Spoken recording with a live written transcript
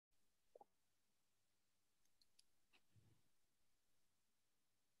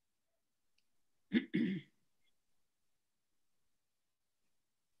So,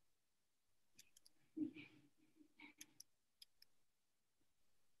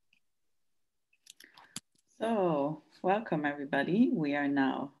 welcome everybody. We are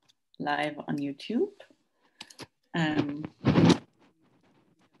now live on YouTube. And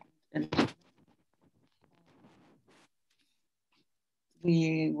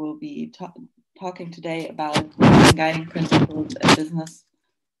we will be talking today about guiding principles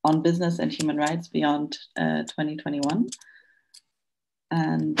on business and human rights beyond 2021.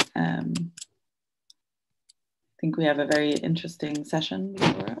 And I think we have a very interesting session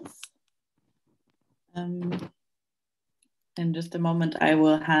before us. In just a moment, I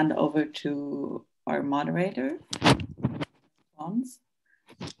will hand over to our moderator, Hans.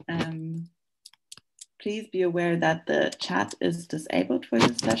 Please be aware that the chat is disabled for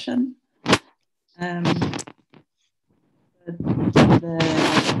this session.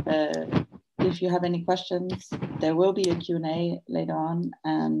 If you have any questions, there will be a Q&A later on,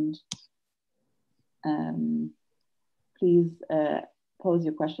 and please pose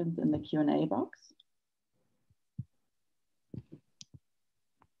your questions in the Q&A box.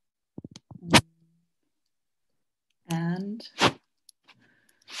 And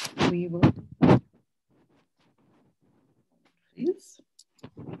we will, please.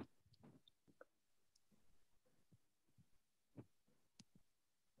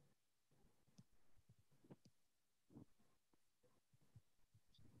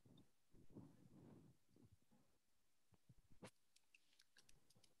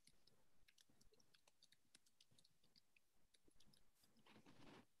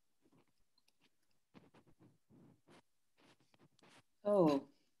 Oh.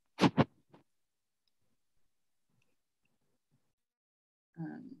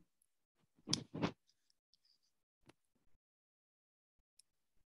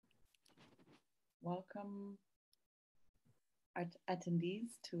 Welcome attendees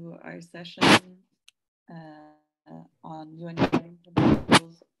to our session on UN guiding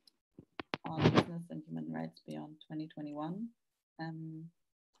principles on business and human rights beyond 2021.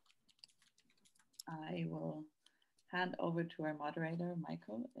 I will hand over to our moderator,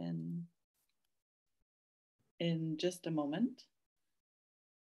 Michael, in just a moment.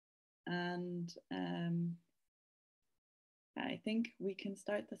 And I think we can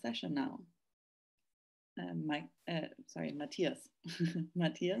start the session now. Matthias.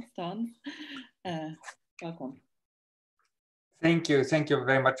 Matthias Tons, welcome. Thank you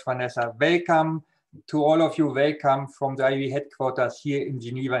very much, Vanessa. Welcome to all of you. Welcome from the IW headquarters here in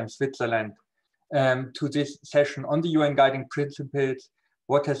Geneva in Switzerland to this session on the UN guiding principles,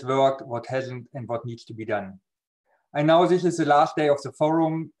 what has worked, what hasn't, and what needs to be done. I know this is the last day of the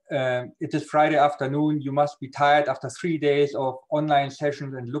forum. It is Friday afternoon. You must be tired after 3 days of online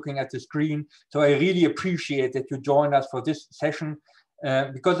sessions and looking at the screen. So I really appreciate that you joined us for this session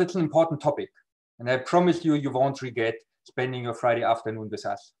because it's an important topic. And I promise you, you won't regret spending your Friday afternoon with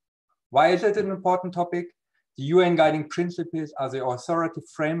us. Why is it an important topic? The UN guiding principles are the authoritative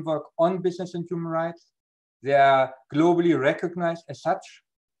framework on business and human rights. They are globally recognized as such.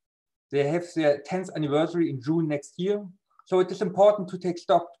 They have their 10th anniversary in June next year. So it is important to take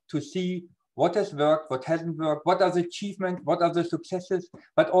stock to see what has worked, what hasn't worked, what are the achievements, what are the successes,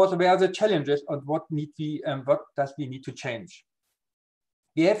 but also where are the challenges and what does we need to change.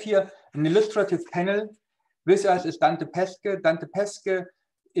 We have here an illustrative panel. With us is Dante Pesce. Dante Pesce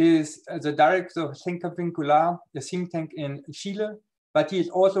is the director of Think Vincular, a think tank in Chile, but he is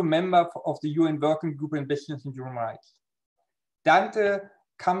also a member of the UN Working Group in Business and Human Rights. Dante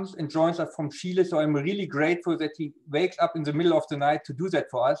comes and joins us from Chile, so I'm really grateful that he wakes up in the middle of the night to do that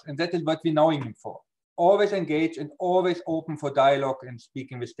for us, and that is what we're knowing him for. Always engaged and always open for dialogue and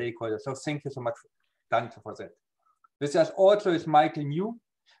speaking with stakeholders. So thank you so much, Dante, for that. With us also is Michael New.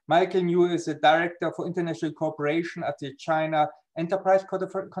 Michael New is the Director for International Cooperation at the China Enterprise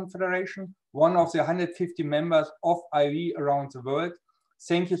Confederation, one of the 150 members of IW around the world.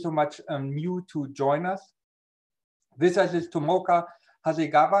 Thank you so much, New, to join us. With us is Tomoka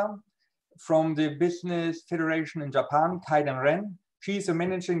Hasegawa from the Business Federation in Japan, Kaiden Ren. She's the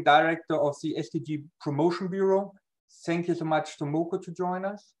Managing Director of the SDG Promotion Bureau. Thank you so much, Tomoko, to join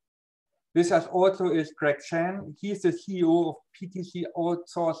us. With us also is Greg Chan. He is the CEO of PTC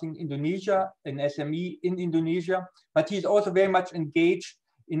Outsourcing Indonesia, an SME in Indonesia, but he is also very much engaged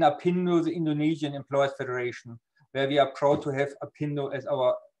in APINDO, the Indonesian Employers Federation, where we are proud to have APINDO as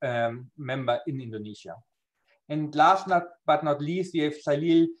our member in Indonesia. And last but not least, we have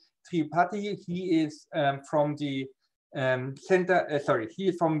Salil Tripathi. He is from the he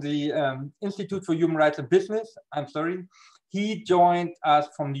is from the Institute for Human Rights and Business. He joined us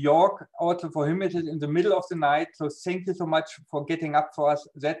from New York. Also for him, it is in the middle of the night. So thank you so much for getting up for us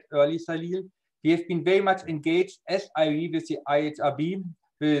that early, Salil. We have been very much engaged as IRE with the IHRB,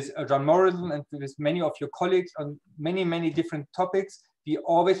 with John Morrison and with many of your colleagues on many, many different topics. We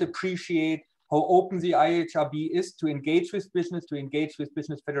always appreciate how open the IHRB is to engage with business, to engage with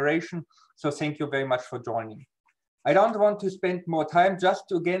Business Federation. So thank you very much for joining. I don't want to spend more time, just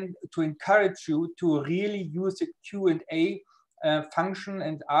to, again, to encourage you to really use the Q&A function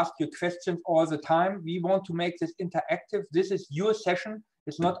and ask your questions all the time. We want to make this interactive. This is your session,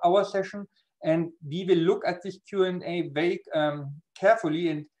 it's not our session. And we will look at this Q&A very carefully.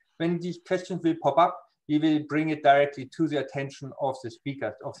 And when these questions will pop up, we will bring it directly to the attention of the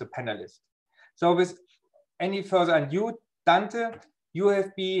speakers, of the panelists. So with any further ado, Dante, you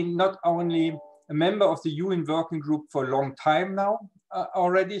have been not only a member of the UN Working Group for a long time now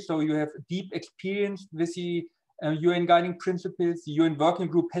already, so you have deep experience with the UN Guiding Principles. The UN Working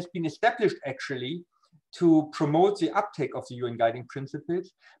Group has been established actually to promote the uptake of the UN Guiding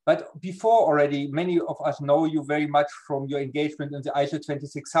Principles. But before already, many of us know you very much from your engagement in the ISO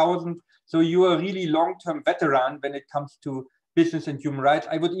 26000. So you are a really long-term veteran when it comes to business and human rights.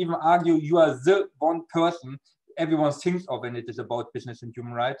 I would even argue you are the one person everyone thinks of when it is about business and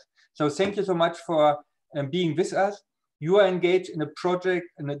human rights. So thank you so much for being with us. You are engaged in a project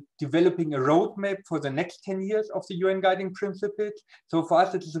and developing a roadmap for the next 10 years of the UN Guiding Principles. So for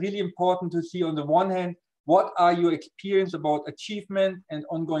us, it is really important to see on the one hand, what are your experience about achievement and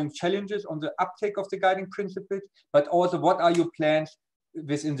ongoing challenges on the uptake of the Guiding Principles, but also what are your plans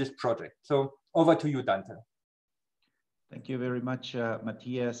within this project? So over to you, Dante. Thank you very much,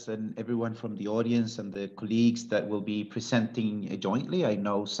 Matthias, and everyone from the audience and the colleagues that will be presenting jointly. I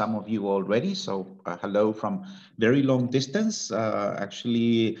know some of you already, so hello from very long distance.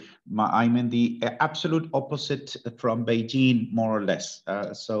 Actually, I'm in the absolute opposite from Beijing, more or less.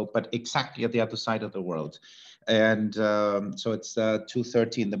 But exactly at the other side of the world. And so it's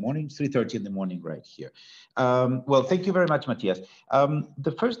 2:30 in the morning, 3:30 in the morning right here. Well, thank you very much, Matthias.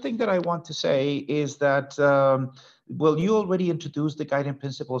 The first thing that I want to say is that well, you already introduced the guiding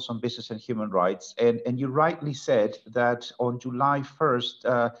principles on business and human rights, and you rightly said that on July 1st,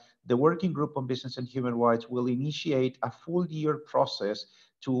 the Working Group on Business and Human Rights will initiate a full-year process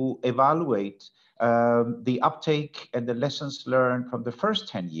to evaluate the uptake and the lessons learned from the first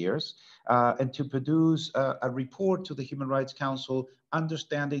 10 years, and to produce a report to the Human Rights Council,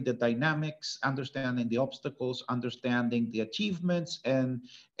 understanding the dynamics, understanding the obstacles, understanding the achievements, and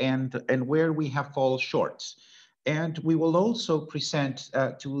where we have fallen short. And we will also present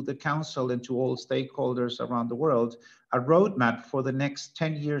to the Council and to all stakeholders around the world a roadmap for the next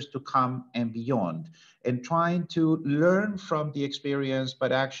 10 years to come and beyond, and trying to learn from the experience,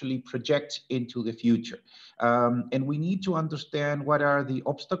 but actually project into the future. And we need to understand what are the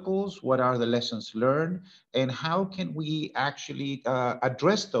obstacles, what are the lessons learned, and how can we actually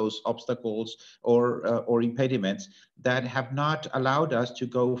address those obstacles or impediments that have not allowed us to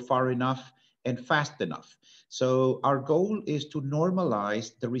go far enough and fast enough. So our goal is to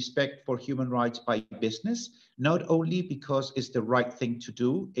normalize the respect for human rights by business, not only because it's the right thing to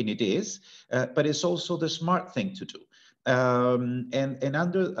do, and it is, but it's also the smart thing to do. And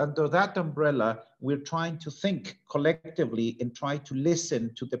under that umbrella, we're trying to think collectively and try to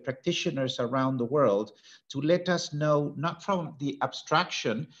listen to the practitioners around the world to let us know, not from the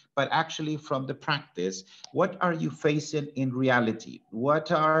abstraction, but actually from the practice, what are you facing in reality?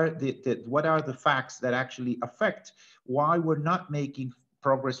 What are the facts that actually affect why we're not making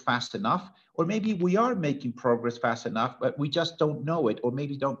progress fast enough? Or maybe we are making progress fast enough, but we just don't know it, or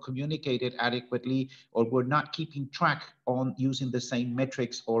maybe don't communicate it adequately, or we're not keeping track on using the same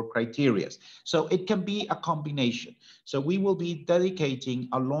metrics or criteria. So it can be a combination. So we will be dedicating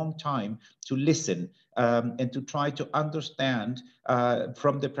a long time to listen and to try to understand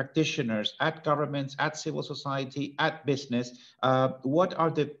from the practitioners at governments, at civil society, at business, what are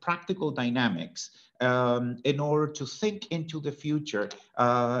the practical dynamics in order to think into the future,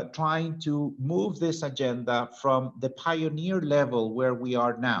 trying to move this agenda from the pioneer level where we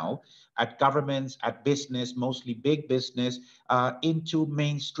are now at governments, at business, mostly big business, into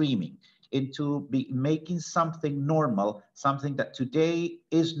mainstreaming, into making something normal, something that today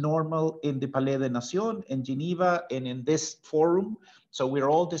is normal in the Palais des Nations, in Geneva, and in this forum. So we're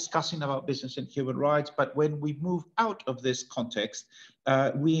all discussing about business and human rights, but when we move out of this context,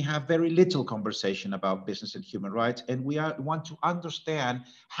 we have very little conversation about business and human rights, and we want to understand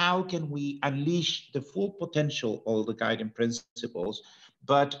how can we unleash the full potential of the guiding principles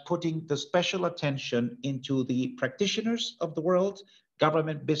but putting the special attention into the practitioners of the world,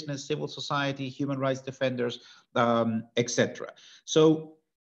 government, business, civil society, human rights defenders, etc. So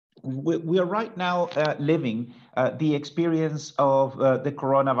we are right now living the experience of the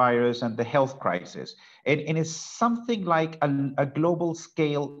coronavirus and the health crisis. And it's something like a global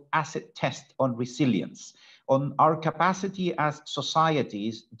scale acid test on resilience, on our capacity as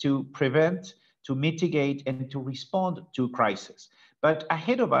societies to prevent, to mitigate, and to respond to crisis. But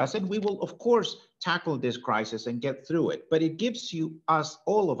ahead of us, and we will, of course, tackle this crisis and get through it, but it gives you, us,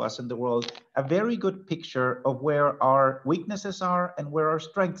 all of us in the world, a very good picture of where our weaknesses are and where our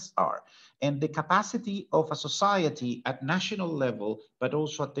strengths are. And the capacity of a society at national level, but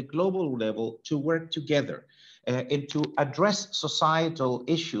also at the global level, to work together and to address societal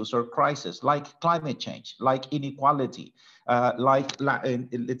issues or crises like climate change, like inequality,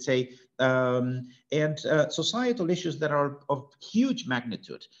 let's say, societal issues that are of huge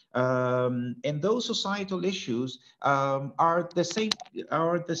magnitude. And those societal issues are the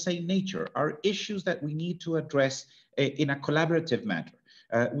same nature, are issues that we need to address in a collaborative manner.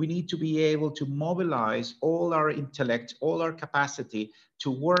 We need to be able to mobilize all our intellect, all our capacity to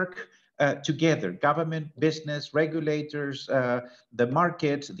work together, government, business, regulators, the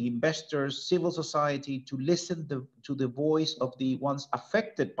market, the investors, civil society, to listen to the voice of the ones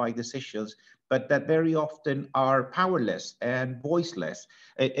affected by decisions, but that very often are powerless and voiceless,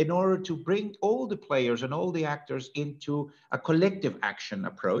 in order to bring all the players and all the actors into a collective action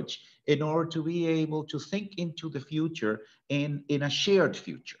approach, in order to be able to think into the future in a shared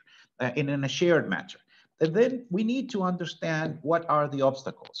future, in a shared matter. And then we need to understand what are the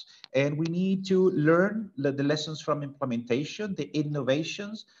obstacles, and we need to learn the lessons from implementation, the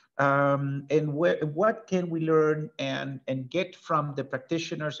innovations, and what can we learn and get from the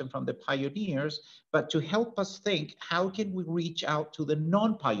practitioners and from the pioneers, but to help us think, how can we reach out to the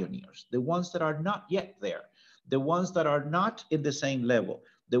non-pioneers, the ones that are not yet there, the ones that are not in the same level,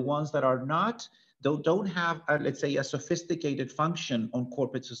 the ones that are not, don't have, let's say, a sophisticated function on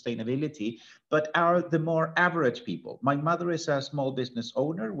corporate sustainability, but are the more average people. My mother is a small business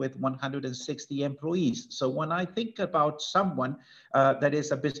owner with 160 employees. So when I think about someone that is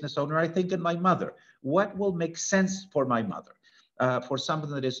a business owner, I think in my mother. What will make sense for my mother? For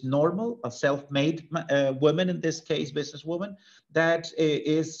someone that is normal, a self-made woman, in this case, businesswoman, that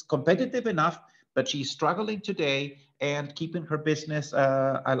is competitive enough, but she's struggling today and keeping her business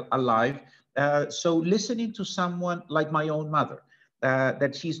alive. So listening to someone like my own mother,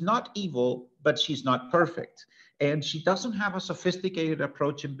 that she's not evil, but she's not perfect. And she doesn't have a sophisticated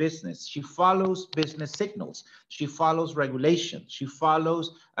approach in business. She follows business signals. She follows regulations. She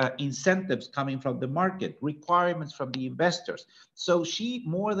follows incentives coming from the market, requirements from the investors. So she,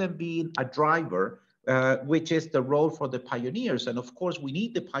 more than being a driver, which is the role for the pioneers. And of course, we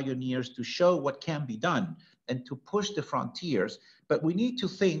need the pioneers to show what can be done and to push the frontiers. But we need to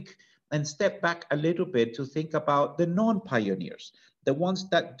think and step back a little bit to think about the non-pioneers, the ones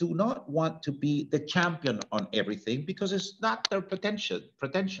that do not want to be the champion on everything, because it's not their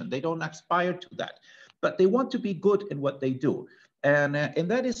pretension. They don't aspire to that, but they want to be good in what they do. And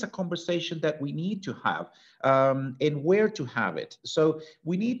that is a conversation that we need to have, and where to have it. So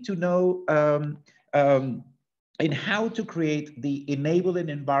we need to know in how to create the enabling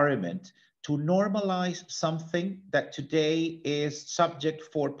environment to normalize something that today is subject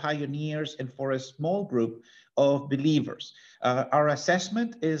for pioneers and for a small group of believers. Our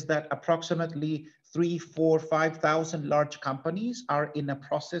assessment is that approximately 3,000, 4,000, 5,000 large companies are in a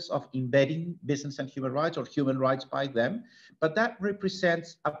process of embedding business and human rights, or human rights by them, but that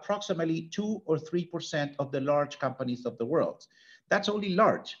represents approximately 2 or 3% of the large companies of the world. That's only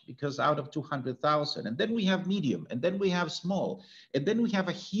large, because out of 200,000, and then we have medium, and then we have small, and then we have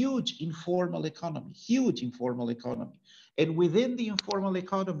a huge informal economy, And within the informal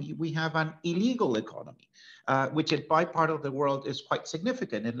economy, we have an illegal economy, which in my part of the world is quite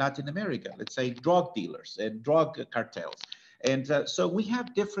significant in Latin America, let's say drug dealers and drug cartels. And so we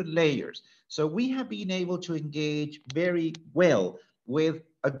have different layers. So we have been able to engage very well with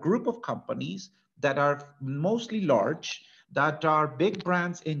a group of companies that are mostly large, that are big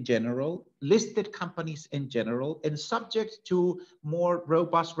brands in general, listed companies in general, and subject to more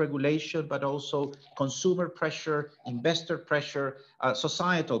robust regulation, but also consumer pressure, investor pressure,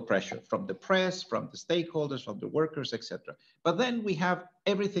 societal pressure from the press, from the stakeholders, from the workers, etc. But then we have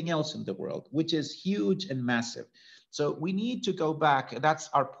everything else in the world, which is huge and massive. So we need to go back, that's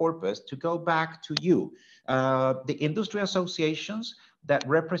our purpose, to go back to you, the industry associations that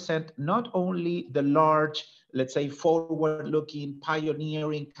represent not only the large, let's say, forward-looking,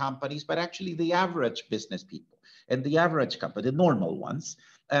 pioneering companies, but actually the average business people. and the average company, the normal ones.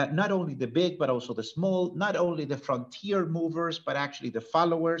 Not only the big, but also the small, not only the frontier movers, but actually the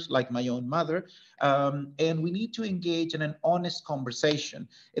followers, like my own mother. And we need to engage in an honest conversation.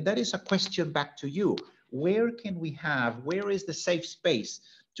 And that is a question back to you. Where is the safe space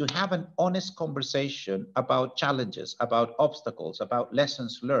to have an honest conversation about challenges, about obstacles, about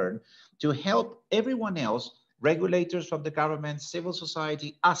lessons learned, to help everyone else, regulators from the government, civil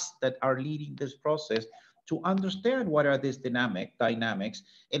society, us that are leading this process, to understand what are these dynamics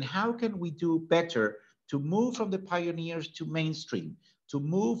and how can we do better to move from the pioneers to mainstream, to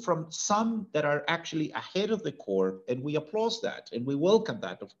move from some that are actually ahead of the curve, and we applaud that and we welcome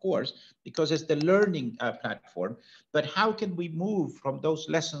that, of course, because it's the learning platform. But how can we move from those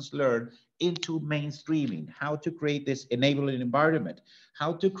lessons learned into mainstreaming? How to create this enabling environment?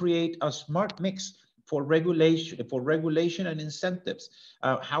 How to create a smart mix for regulation and incentives?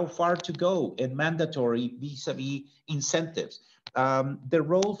 How far to go in mandatory vis-a-vis incentives? The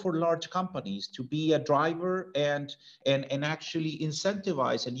role for large companies to be a driver and actually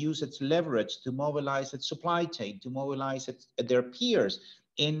incentivize and use its leverage to mobilize its supply chain, to mobilize their peers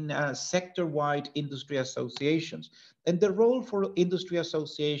in sector-wide industry associations. And the role for industry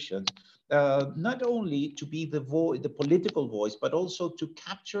associations, not only to be the political voice, but also to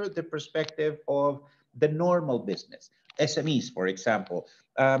capture the perspective of the normal business, SMEs, for example,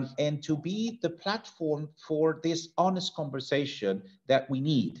 and to be the platform for this honest conversation that we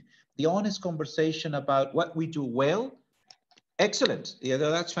need. The honest conversation about what we do well. Excellent. Yeah,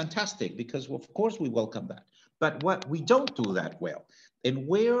 that's fantastic, because of course we welcome that. But what we don't do that well, and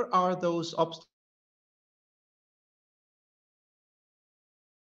where are those obstacles?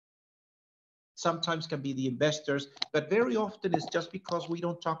 Sometimes can be the investors, but very often it's just because we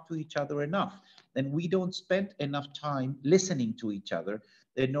don't talk to each other enough, and we don't spend enough time listening to each other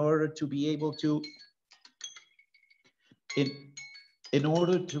in order to be able to, in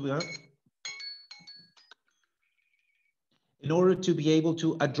order to be able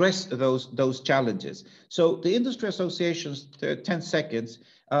to address those challenges. So the industry associations, 10 seconds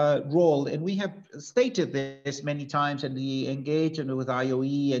role, and we have stated this many times in the engagement with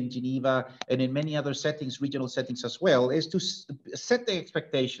IOE and Geneva and in many other settings, regional settings as well, is to set the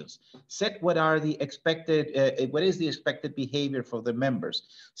expectations, set what is the expected behavior for the members,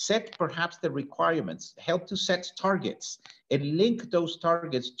 set perhaps the requirements, help to set targets, and link those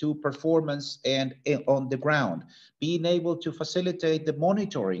targets to performance and on the ground, being able to facilitate the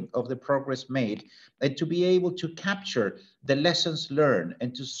monitoring of the progress made, and to be able to capture the lessons learned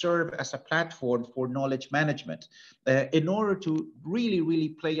and to serve as a platform for knowledge management in order to really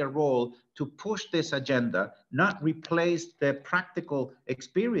play a role to push this agenda, not replace the practical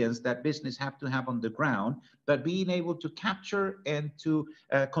experience that business have to have on the ground, but being able to capture and to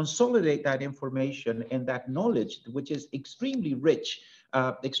consolidate that information and that knowledge, which is extremely rich,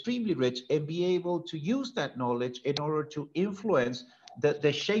 and be able to use that knowledge in order to influence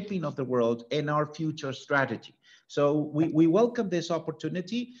the shaping of the world and our future strategy. So we welcome this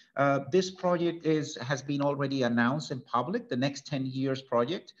opportunity. This project has been already announced in public, the next 10 years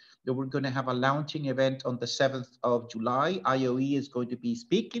project. That we're going to have a launching event on the 7th of July. IOE is going to be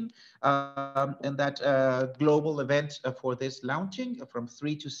speaking in that global event for this launching from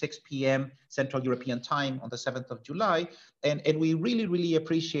 3 to 6 p.m. Central European time on the 7th of July. And we really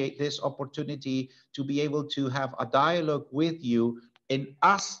appreciate this opportunity to be able to have a dialogue with you and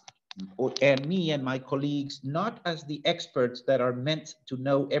us and me and my colleagues, not as the experts that are meant to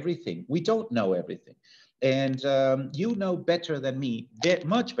know everything. We don't know everything. And you know better than me,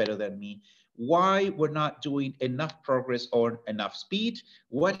 much better than me, why we're not doing enough progress or enough speed,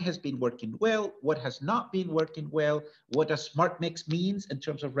 what has been working well, what has not been working well, what a smart mix means in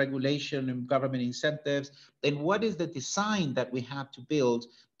terms of regulation and government incentives, and what is the design that we have to build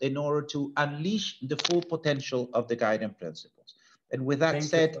in order to unleash the full potential of the guiding principles. And with that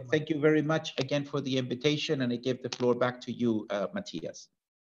said, thank you very much again for the invitation, and I give the floor back to you, Matthias.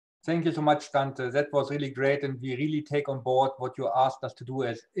 Thank you so much, Dante. That was really great, and we really take on board what you asked us to do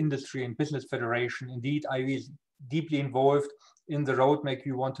as Industry and Business Federation. Indeed, IOE is deeply involved in the roadmap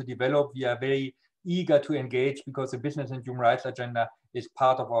we want to develop. We are very eager to engage because the business and human rights agenda is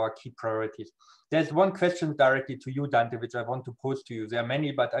part of our key priorities. There's one question directly to you, Dante, which I want to pose to you. There are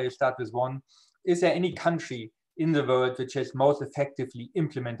many, but I'll start with one. Is there any country in the world which has most effectively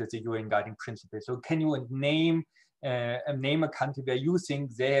implemented the UN Guiding Principles? So can you name a country where you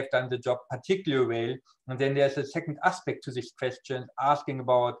think they have done the job particularly well? And then there's a second aspect to this question, asking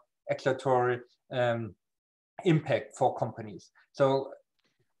about extraterritorial impact for companies. So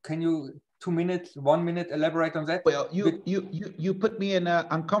can you 2 minutes, 1 minute, elaborate on that? Well, you put me in an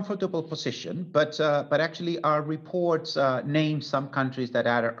uncomfortable position, but actually our reports name some countries that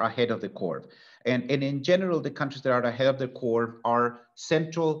are ahead of the curve. And in general, the countries that are ahead of the curve are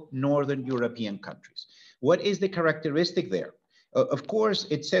Central Northern European countries. What is the characteristic there? Of course,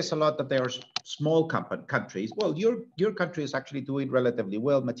 it says a lot that there are small countries. Well, your country is actually doing relatively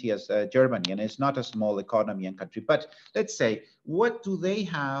well, Matthias, Germany, and it's not a small economy and country. But let's say, what do they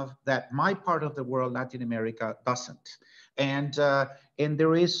have that my part of the world, Latin America, doesn't? And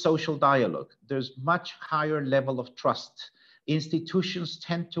there is social dialogue. There's much higher level of trust. Institutions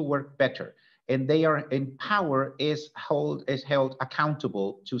tend to work better, and they are in power is held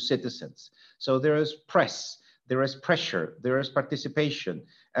accountable to citizens. So there is press. There is pressure, there is participation,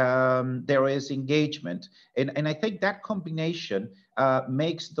 there is engagement. And I think that combination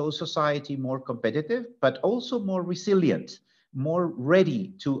makes those society more competitive, but also more resilient, more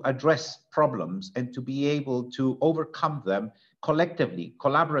ready to address problems and to be able to overcome them collectively,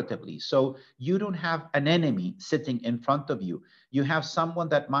 collaboratively. So you don't have an enemy sitting in front of you. You have someone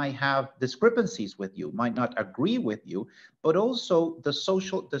that might have discrepancies with you, might not agree with you, but also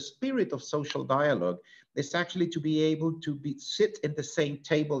the spirit of social dialogue is actually to be able to sit in the same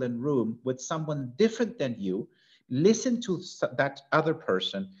table and room with someone different than you, listen to that other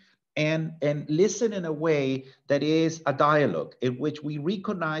person, and listen in a way that is a dialogue in which we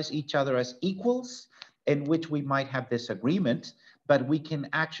recognize each other as equals, in which we might have disagreement, but we can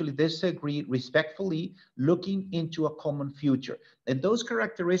actually disagree respectfully, looking into a common future. And those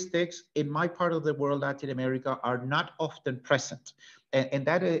characteristics in my part of the world, Latin America, are not often present. And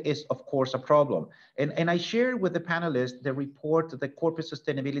that is, of course, a problem. And I shared with the panelists the report, the Corporate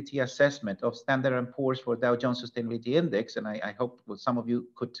Sustainability Assessment of Standard & Poor's for Dow Jones Sustainability Index, and I hope some of you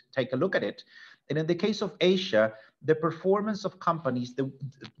could take a look at it. And in the case of Asia, the performance of companies,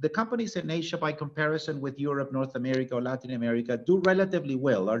 the companies in Asia, by comparison with Europe, North America, or Latin America, do relatively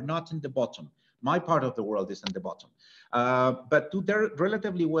well, are not in the bottom. My part of the world is in the bottom, but do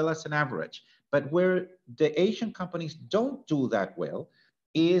relatively well as an average. But where the Asian companies don't do that well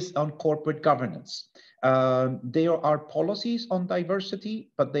is on corporate governance. There are policies on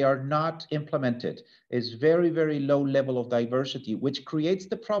diversity, but they are not implemented. It's very, very low level of diversity, which creates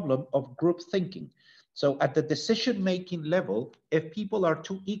the problem of group thinking. So at the decision-making level, if people are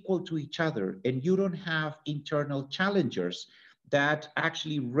too equal to each other and you don't have internal challengers that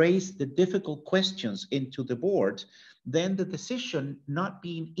actually raise the difficult questions into the board, then the decision, not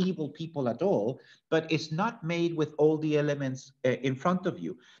being evil people at all, but it's not made with all the elements in front of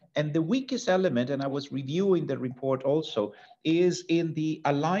you. And the weakest element, and I was reviewing the report also, is in the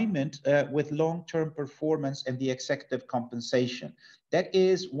alignment with long-term performance and the executive compensation. That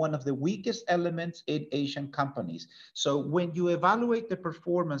is one of the weakest elements in Asian companies. So when you evaluate the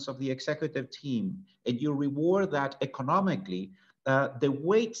performance of the executive team and you reward that economically, the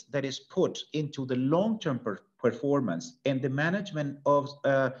weight that is put into the long-term performance and the management of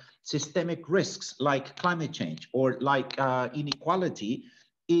systemic risks like climate change or like inequality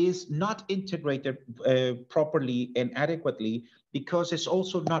is not integrated properly and adequately, because it's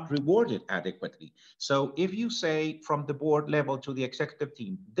also not rewarded adequately. So if you say from the board level to the executive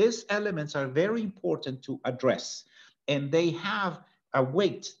team, these elements are very important to address, and they have a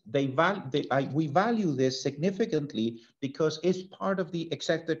weight. We value this significantly because it's part of the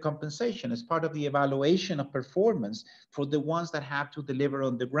executive compensation. It's part of the evaluation of performance for the ones that have to deliver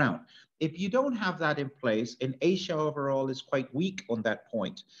on the ground. If you don't have that in place, and Asia overall is quite weak on that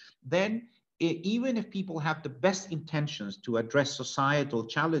point, then even if people have the best intentions to address societal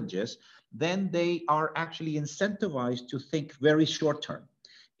challenges, then they are actually incentivized to think very short term.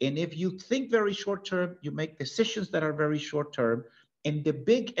 And if you think very short term, you make decisions that are very short term. And the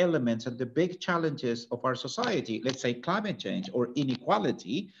big elements and the big challenges of our society, let's say climate change or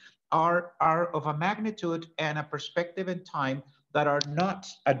inequality, are of a magnitude and a perspective in time that are not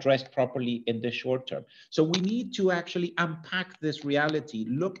addressed properly in the short term. So we need to actually unpack this reality,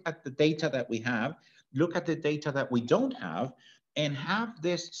 look at the data that we have, look at the data that we don't have, and have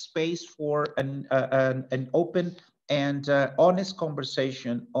this space for an open and honest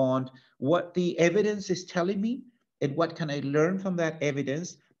conversation on what the evidence is telling me and what can I learn from that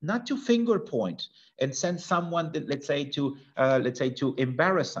evidence, not to finger point and send someone that, let's say to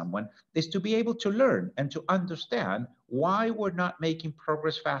embarrass someone, is to be able to learn and to understand why we're not making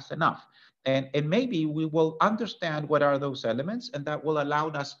progress fast enough. And maybe we will understand what are those elements, and that will allow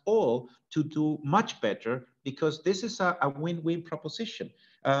us all to do much better, because this is a win-win proposition.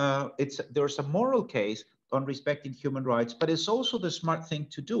 There's a moral case on respecting human rights, but it's also the smart thing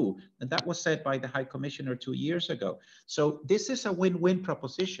to do. And that was said by the High Commissioner 2 years ago. So this is a win-win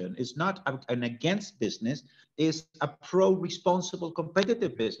proposition. It's not an against business, it's a pro-responsible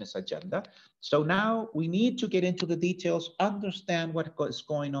competitive business agenda. So now we need to get into the details, understand what is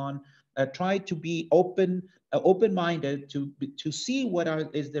going on, try to be open-minded to see what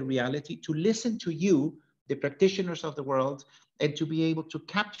is the reality, to listen to you, the practitioners of the world, and to be able to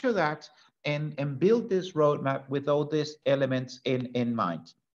capture that and build this roadmap with all these elements in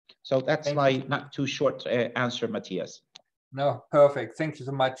mind. So that's my not too short answer, Matthias. No, perfect. Thank you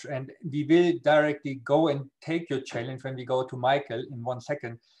so much. And we will directly go and take your challenge when we go to Michael in 1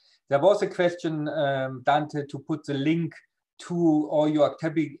 second. There was a question, Dante, to put the link to all your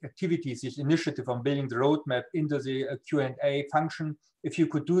activities, this initiative on building the roadmap into the Q&A function. If you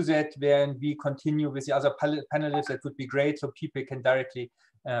could do that, when we continue with the other panelists, that would be great, so people can directly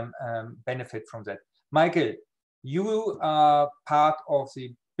benefit from that. Michael, you are part of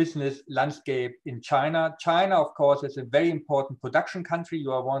the business landscape in China. China, of course, is a very important production country.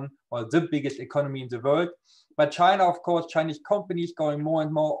 You are one or the biggest economy in the world. But China, of course, Chinese companies going more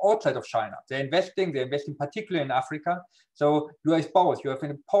and more outside of China. They're investing particularly in Africa. So you are exposed. You have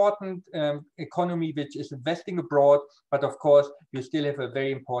an important economy which is investing abroad, but of course, you still have a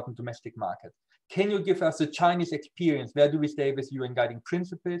very important domestic market. Can you give us the Chinese experience? Where do we stay with UN guiding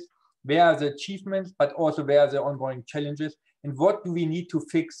principles? Where are the achievements, but also where are the ongoing challenges? And what do we need to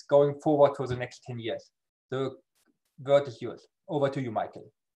fix going forward for the next 10 years? The word is yours. Over to you,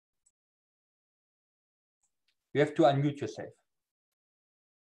 Michael. You have to unmute yourself.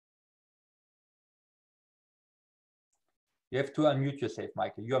 You have to unmute yourself,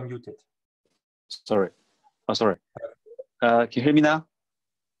 Michael. You are muted. Sorry. Oh, sorry. Can you hear me now?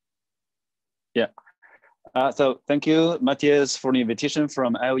 Yeah. So thank you, Matthias, for the invitation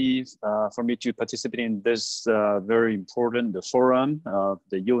from IOE for me to participate in this very important forum,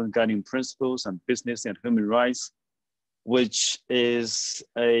 the UN Guiding Principles on Business and Human Rights, which is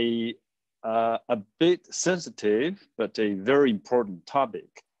a bit sensitive, but a very important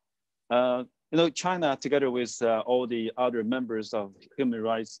topic. You know, China, together with all the other members of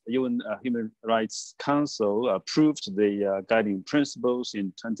UN Human Rights Council, approved the guiding principles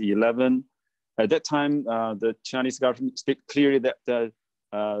in 2011. At that time, the Chinese government stated clearly that the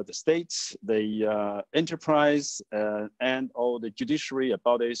states, the enterprise, and all the judiciary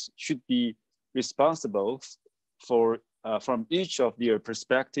bodies should be responsible for from each of their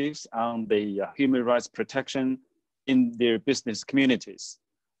perspectives on the human rights protection in their business communities,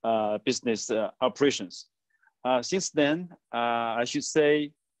 business operations. Since then, I should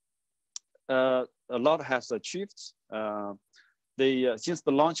say a lot has achieved. Since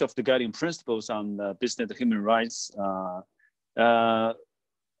the launch of the guiding principles on business and human rights, the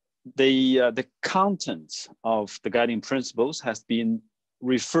content of the guiding principles has been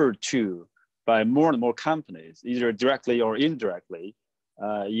referred to by more and more companies, either directly or indirectly,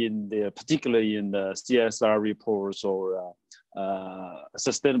 particularly in the CSR reports or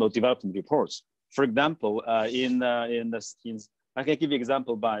sustainable development reports. For example, I can give you an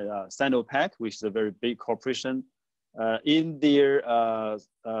example by Sinopec, which is a very big corporation. In their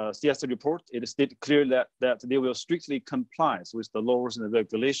CSR report, it stated clearly that they will strictly comply with the laws and the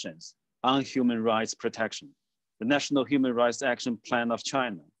regulations on human rights protection, the National Human Rights Action Plan of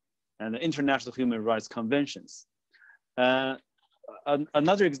China, and the International Human Rights Conventions.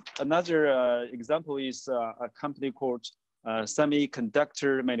 Another example is a company called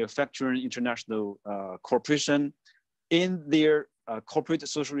Semiconductor Manufacturing International Corporation. In their corporate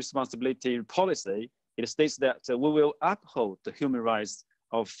social responsibility policy, it states that we will uphold the human rights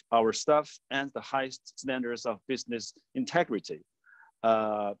of our staff and the highest standards of business integrity,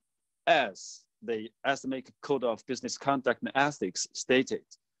 as the Atomic Code of Business Conduct and Ethics stated.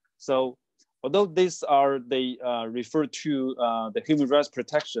 So, although these are refer to the human rights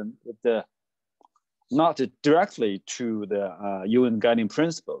protection, but not directly to the UN guiding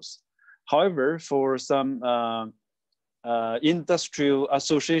principles. However, for some industrial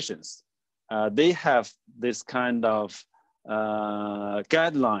associations, they have this kind of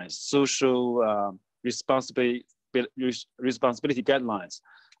guidelines, social responsibility guidelines,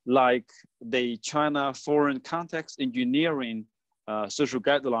 like the China Foreign Context Engineering Social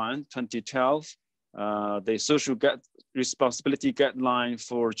Guideline 2012, the Social Responsibility Guideline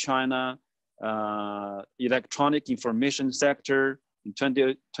for China Electronic Information Sector in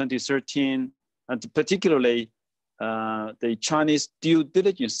 2013, and particularly the Chinese due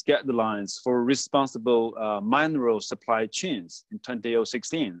diligence guidelines for responsible mineral supply chains in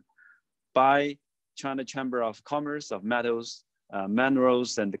 2016 by China Chamber of Commerce of Metals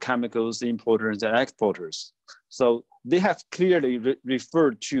minerals and the chemicals importers and exporters. So they have clearly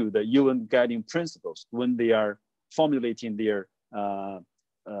referred to the UN guiding principles when they are formulating their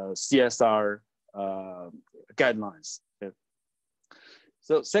CSR guidelines.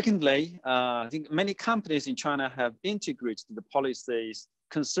 So secondly, I think many companies in China have integrated the policies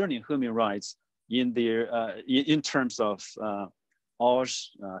concerning human rights in their in terms of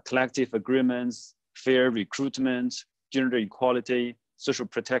collective agreements, fair recruitment, gender equality, social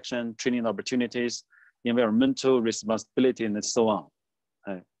protection, training opportunities, environmental responsibility, and so on.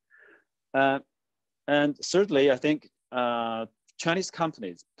 And thirdly, I think Chinese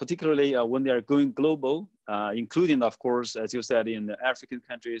companies, particularly when they are going global, including, of course, as you said, in the African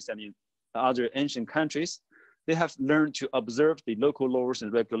countries and in other ancient countries, they have learned to observe the local laws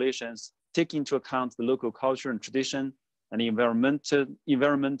and regulations, take into account the local culture and tradition and environment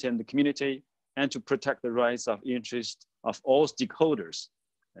and the community, and to protect the rights of interest of all stakeholders.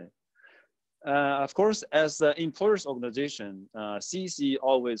 Of course, as the employers organization, CEC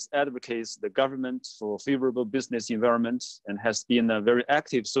always advocates the government for favorable business environment and has been a very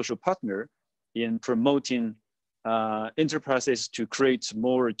active social partner in promoting enterprises to create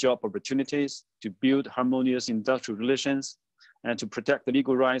more job opportunities, to build harmonious industrial relations, and to protect the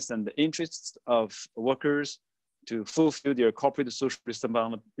legal rights and the interests of workers to fulfill their corporate social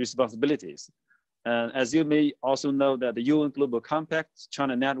responsibilities. And as you may also know that the UN Global Compact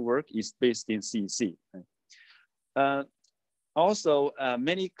China Network is based in CEC. Also,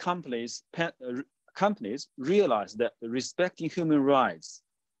 many companies realize that respecting human rights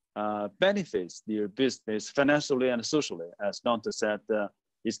benefits their business financially and socially. As Dante said,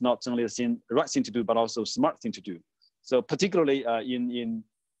 it's not only the right thing to do, but also smart thing to do. So particularly in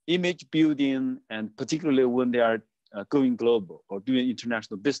image building, and particularly when they are going global or doing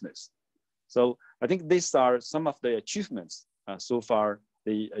international business. So I think these are some of the achievements so far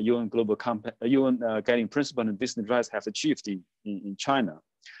the UN Global Compact, UN Guiding Principle and Business Rights have achieved in China.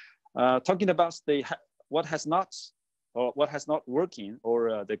 Talking about what has not working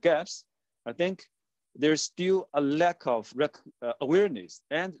or the gaps, I think there's still a lack of awareness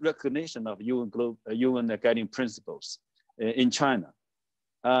and recognition of UN Guiding Principles in China.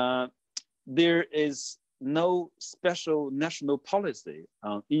 There is no special national policy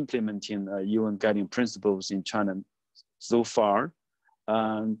on implementing UN Guiding Principles in China so far.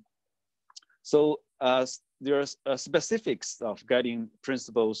 So there are specifics of guiding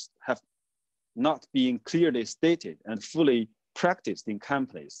principles have not been clearly stated and fully practiced in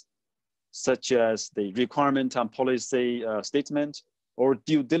companies, such as the requirement on policy statement or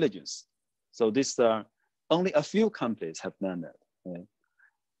due diligence. So this only a few companies have done that.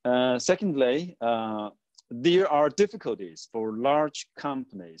 Secondly, there are difficulties for large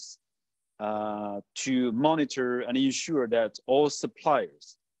companies to monitor and ensure that all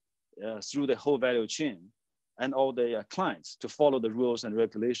suppliers through the whole value chain and all the clients to follow the rules and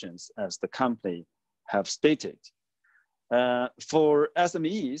regulations as the company have stated. For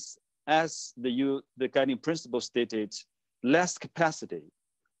SMEs, as the guiding principle stated, less capacity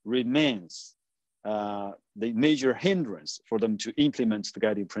remains the major hindrance for them to implement the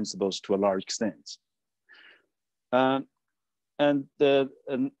guiding principles to a large extent. And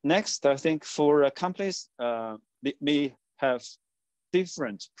next, I think for companies, they may have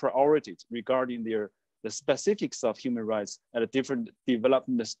different priorities regarding the specifics of human rights at different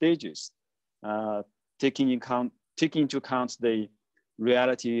development stages, taking into account the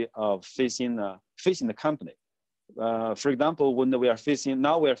reality of facing the company. For example, when we are facing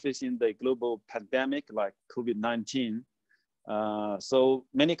the global pandemic like COVID-19. So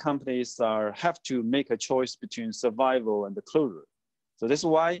many companies have to make a choice between survival and the closure. So that's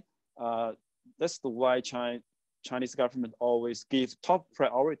why Chinese government always gives top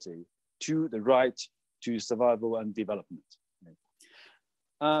priority to the right to survival and development.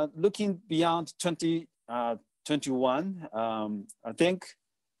 Looking beyond 2021, I think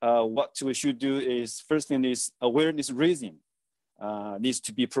what we should do is, first thing is awareness raising needs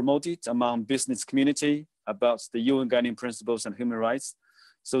to be promoted among business community about the UN guiding principles and human rights,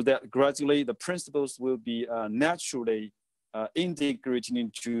 so that gradually the principles will be naturally integrated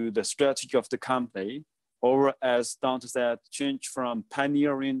into the strategy of the company, or as Dante said, change from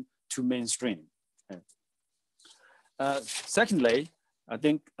pioneering to mainstream. Secondly, I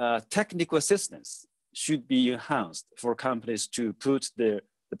think technical assistance should be enhanced for companies to put the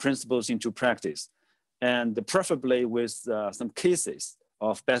principles into practice, and preferably with some cases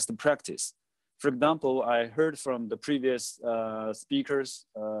of best practice. For example, I heard from the previous speakers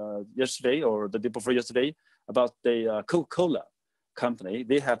yesterday or the day before yesterday about the Coca-Cola company.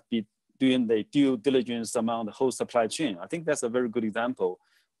 They have doing the due diligence among the whole supply chain. I think that's a very good example,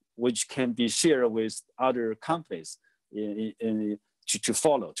 which can be shared with other companies to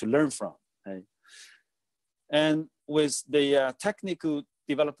follow, to learn from. Right? And with the technical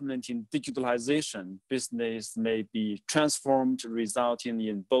development in digitalization, business may be transformed, resulting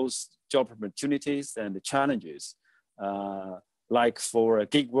in both job opportunities and challenges, like for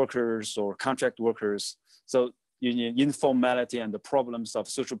gig workers or contract workers. So informality and the problems of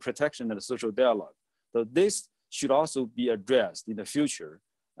social protection and social dialogue. So this should also be addressed in the future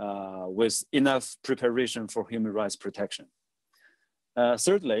with enough preparation for human rights protection.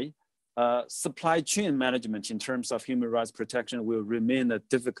 Thirdly, supply chain management in terms of human rights protection will remain a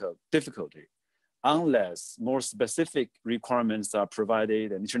difficulty unless more specific requirements are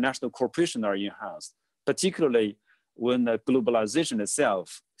provided and international cooperation are enhanced, particularly when globalization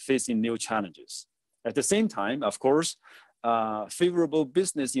itself facing new challenges. At the same time, of course, favorable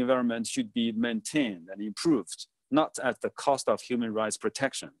business environment should be maintained and improved, not at the cost of human rights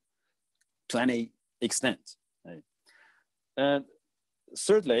protection to any extent. Right? And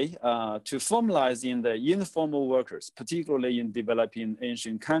thirdly, to formalize in the informal workers, particularly in developing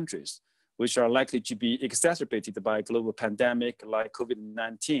Asian countries, which are likely to be exacerbated by a global pandemic like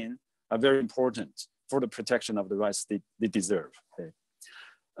COVID-19, are very important for the protection of the rights they deserve. Okay.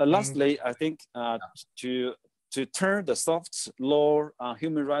 Lastly, I think to turn the soft law,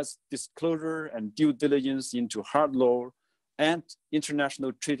 human rights disclosure and due diligence into hard law and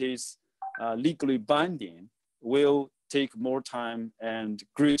international treaties legally binding will take more time and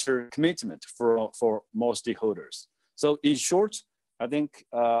greater commitment for more stakeholders. So in short, I think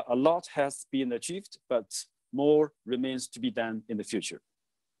a lot has been achieved, but more remains to be done in the future.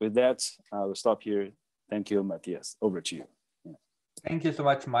 With that, I will stop here. Thank you, Matthias. Over to you. Thank you so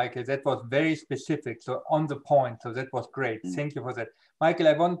much, Michael. That was very specific, so on the point. So that was great. Thank you for that. Michael,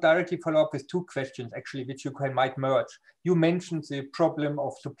 I want to directly follow up with two questions, actually, which you might merge. You mentioned the problem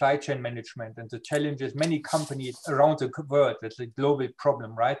of supply chain management and the challenges many companies around the world, that's a global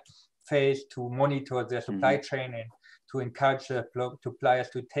problem, right, face to monitor their supply chain and to encourage the suppliers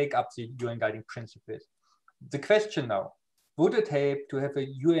to take up the UN guiding principles. The question now, would it help to have a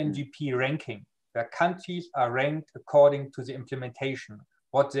UNGP ranking where countries are ranked according to the implementation,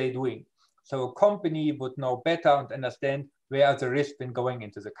 what they're doing? So a company would know better and understand where are the risks when going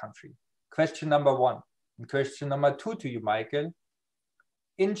into the country. Question number one. And question number two to you, Michael.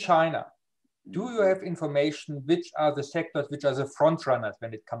 In China, do you have information which are the sectors which are the front runners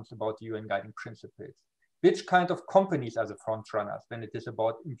when it comes about the UN guiding principles? Which kind of companies are the front runners when it is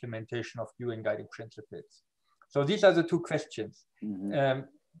about implementation of UN guiding principles? So these are the two questions.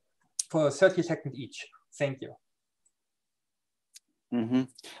 For 30 seconds each. Thank you.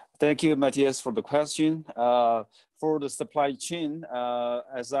 Thank you, Matthias, for the question. For the supply chain,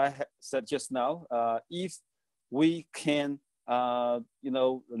 as I said just now, if we can,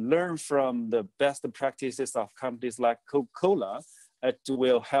 learn from the best practices of companies like Coca-Cola, it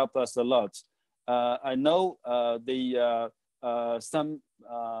will help us a lot. I know some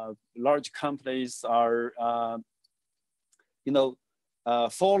large companies are,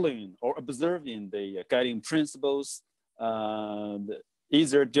 following or observing the guiding principles,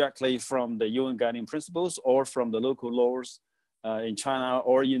 either directly from the UN guiding principles or from the local laws in China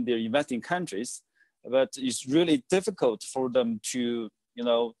or in their investing countries. But it's really difficult for them to,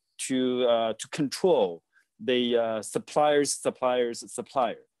 to control the supplier's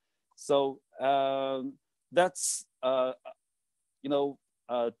supplier. So that's,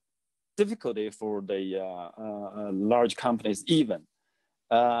 difficulty for the large companies even.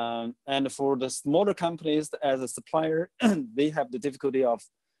 And for the smaller companies as a supplier, they have the difficulty of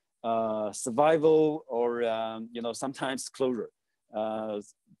survival or sometimes closure to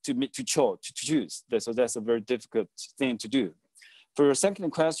choose. So that's a very difficult thing to do. For your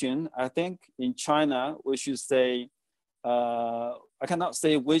second question, I think in China we should say I cannot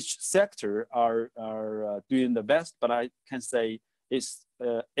say which sector are doing the best, but I can say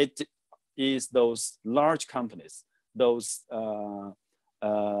it is those large companies, those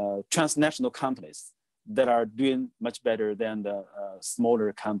transnational companies that are doing much better than the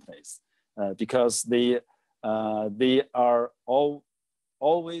smaller companies because they are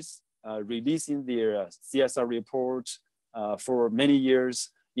always releasing their CSR reports for many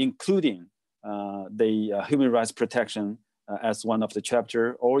years, including the human rights protection as one of the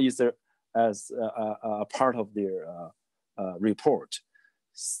chapter, or either as a part of their report.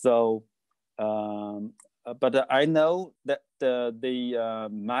 So, but I know that the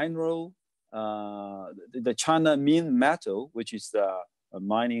mineral, the China Min Metal, which is a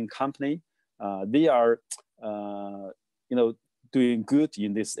mining company, they are, doing good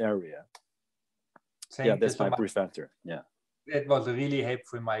in this area. That's my brief answer. Yeah. That was really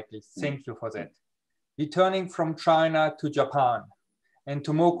helpful, Michael. Thank you for that. Returning from China to Japan. And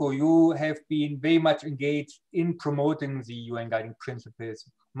Tomoko, you have been very much engaged in promoting the UN Guiding Principles.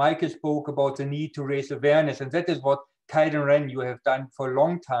 Michael spoke about the need to raise awareness, and that is what Kaiden-Ren you have done for a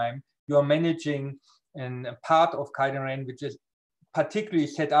long time. You are managing a part of Kaiden-Ren, which is particularly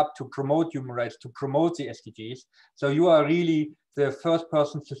set up to promote human rights, to promote the SDGs. So you are really the first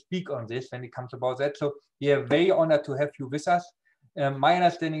person to speak on this when it comes about that. So we are very honored to have you with us. My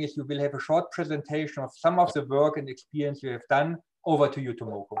understanding is you will have a short presentation of some of the work and experience you have done. Over to you,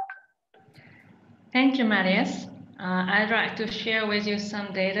 Tomoko. Thank you, Matthias. I'd like to share with you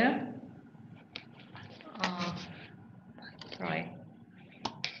some data. Sorry.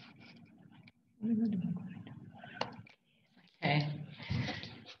 Okay.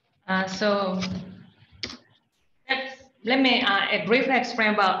 So let me briefly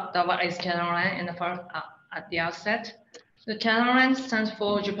explain about what is Kaiden-Ren in the first, at the outset. The Kaiden-Ren stands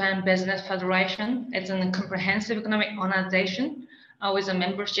for Japan Business Federation. It's a comprehensive economic organization with a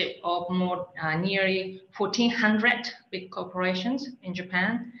membership of nearly 1,400 big corporations in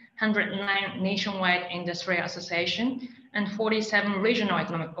Japan, 109 nationwide industry associations, and 47 regional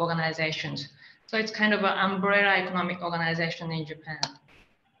economic organizations. So it's kind of an umbrella economic organization in Japan.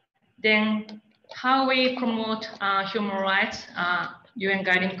 Then how we promote human rights, UN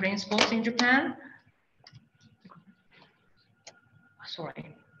Guiding Principles in Japan.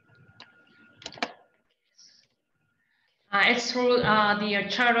 Sorry. It's through the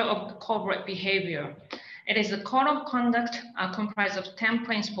Charter of Corporate Behavior. It is a code of conduct comprised of 10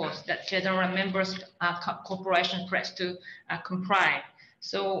 principles that Kaiden-Ren members corporations pledge to comply.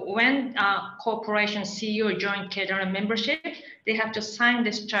 So when corporation CEO join Kaiden-Ren membership, they have to sign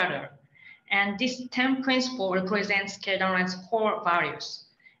this charter. And this 10 principle represents Kaiden-Ren's core values.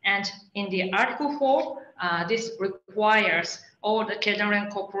 And in the Article 4, this requires all the Kaiden-Ren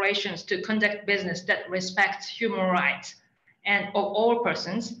corporations to conduct business that respects human rights and of all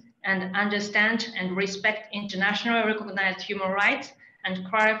persons, and understand and respect internationally recognized human rights, and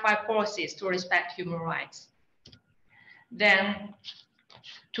clarify policies to respect human rights. Then,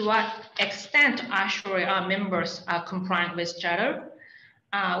 to what extent actually our members are compliant with Charter?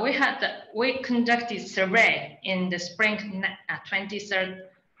 We conducted survey in the spring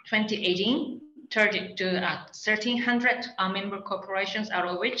 2018, targeted to 1,300 member corporations, out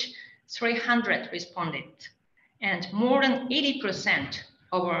of which 300 responded. And more than 80%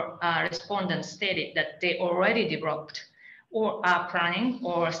 of our respondents stated that they already developed or are planning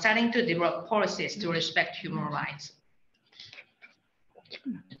or starting to develop policies to respect human rights.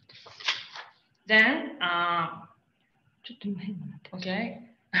 Then, okay,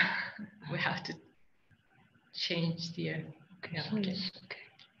 we have to change the, okay.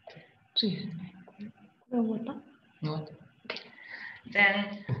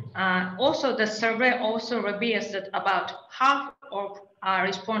 Then also the survey also reveals that about half of our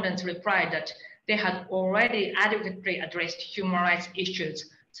respondents replied that they had already adequately addressed human rights issues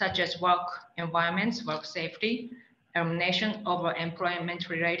such as work environments, work safety, elimination of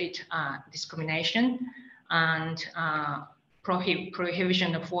employment-related discrimination, and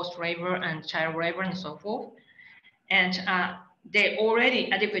prohibition of forced labor and child labor and so forth. And they already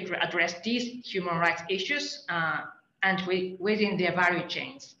adequately addressed these human rights issues and within their value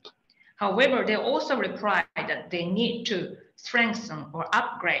chains. However, they also replied that they need to strengthen or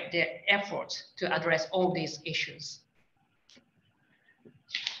upgrade their efforts to address all these issues.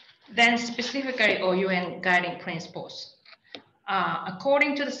 Then specifically on UN Guiding Principles.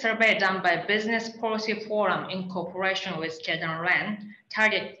 According to the survey done by Business Policy Forum in cooperation with Kaiden-Ren,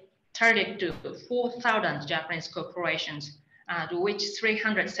 targeted to 4,000 Japanese corporations, to which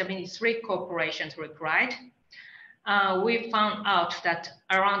 373 corporations replied, we found out that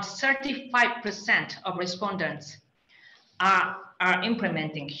around 35% of respondents are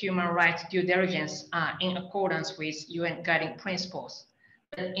implementing human rights due diligence in accordance with UN Guiding Principles.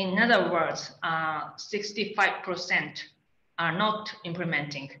 But in other words, 65% are not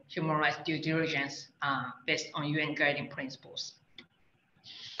implementing human rights due diligence based on UN Guiding Principles.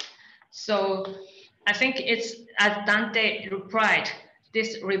 So I think it's, as Dante replied,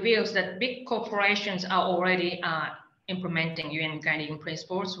 this reveals that big corporations are already implementing UN Guiding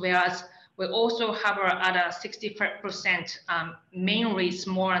Principles, whereas we also have other 65%, mainly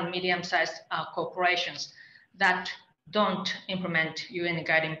small and medium-sized corporations that don't implement UN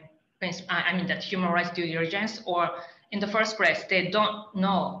Guiding Principles, I mean that human rights due diligence, or in the first place, they don't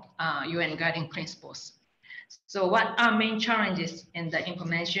know UN Guiding Principles. So what are main challenges in the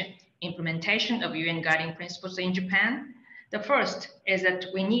implementation of UN Guiding Principles in Japan? The first is that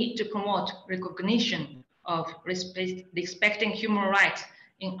we need to promote recognition of respecting human rights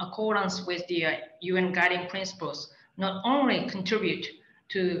in accordance with the UN guiding principles, not only contribute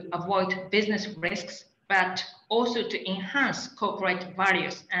to avoid business risks, but also to enhance corporate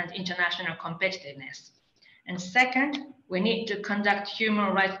values and international competitiveness. And second, we need to conduct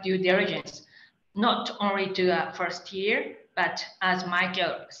human rights due diligence, not only to the first tier, but as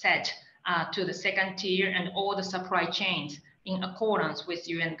Michael said, to the second tier and all the supply chains in accordance with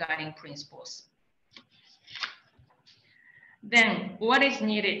UN guiding principles. Then, what is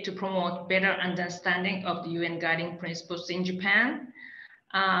needed to promote better understanding of the UN guiding principles in Japan?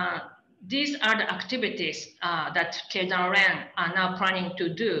 These are the activities that Keidan-Ren are now planning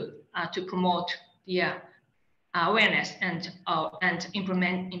to do to promote the awareness and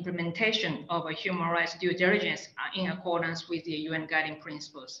implementation of a human rights due diligence in accordance with the UN guiding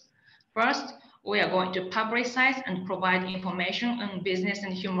principles. First, we are going to publicize and provide information on business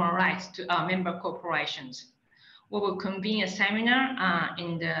and human rights to our member corporations. We will convene a seminar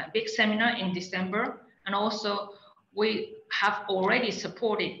big seminar in December, and also we have already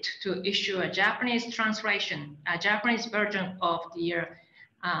supported to issue a Japanese translation, a Japanese version of the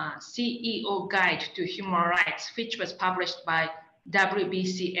CEO Guide to Human Rights, which was published by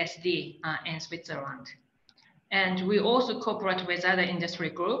WBCSD in Switzerland. And we also cooperate with other industry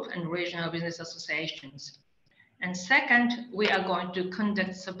groups and regional business associations. And second, we are going to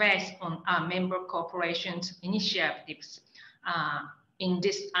conduct surveys on our member corporations initiatives in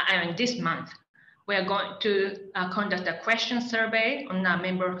this month. We are going to conduct a question survey on our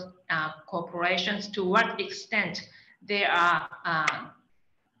member corporations to what extent they are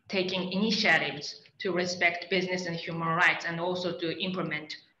taking initiatives to respect business and human rights, and also to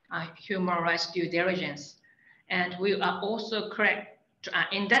implement human rights due diligence. And we are also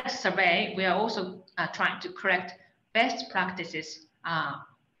in that survey, we are also trying to correct best practices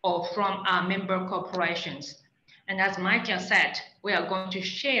from our member corporations. And as Michael said, we are going to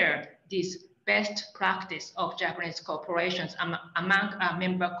share these best practice of Japanese corporations among our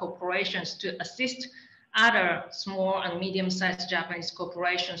member corporations to assist other small and medium-sized Japanese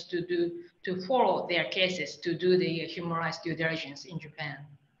corporations to follow their cases to do the human rights due diligence in Japan.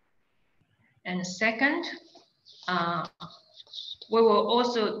 And second, we will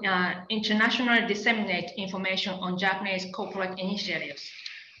also internationally disseminate information on Japanese corporate initiatives.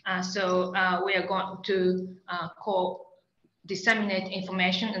 So we are going to disseminate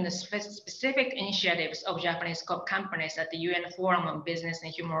information on the specific initiatives of Japanese companies at the UN Forum on Business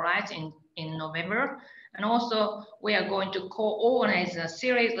and Human Rights in November. And also, we are going to co-organize a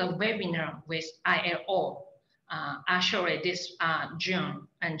series of webinars with ILO, actually this June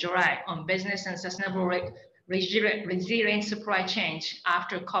and July, on business and sustainable resilient supply chains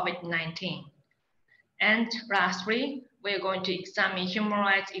after COVID-19. And lastly, we're going to examine human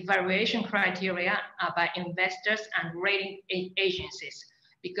rights evaluation criteria by investors and rating agencies,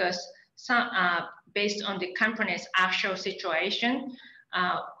 because based on the company's actual situation,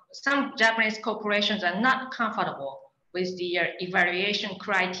 some Japanese corporations are not comfortable with the evaluation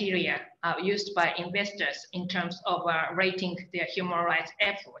criteria used by investors in terms of rating their human rights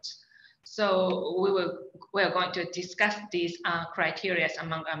efforts. So we are going to discuss these criteria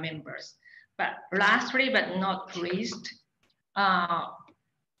among our members. But lastly, but not least,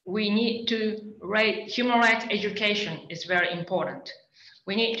 we need to raise human rights education is very important.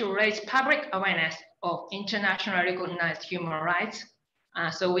 We need to raise public awareness of internationally recognized human rights.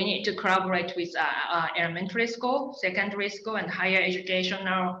 So we need to collaborate with elementary school, secondary school, and higher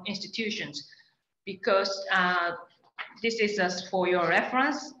educational institutions, because this is just for your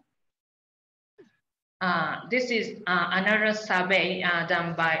reference. This is another survey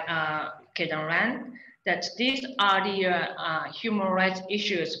done by Keidan-Ren, that these are the human rights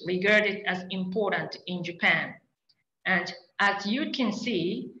issues regarded as important in Japan. And as you can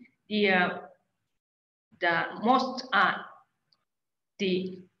see, the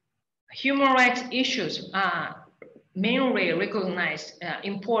human rights issues are mainly recognized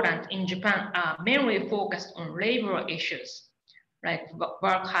important in Japan, are mainly focused on labor issues, like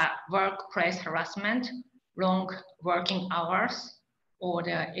workplace harassment, long working hours, or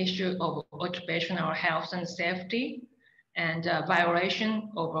the issue of occupational health and safety, and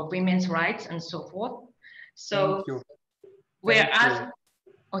violation of women's rights and so forth. So whereas,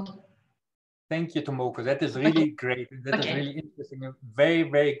 okay. Thank you, Tomoko. That is really great. That is really interesting. Very,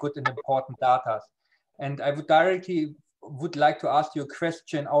 very good and important data. And I would like to ask you a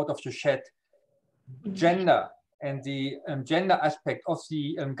question out of the chat. Gender and the gender aspect of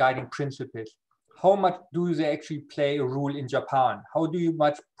the guiding principles. How much do they actually play a role in Japan? How do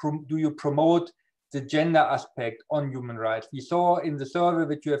you promote the gender aspect on human rights? We saw in the survey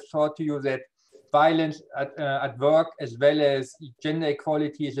which you have showed to you that violence at work as well as gender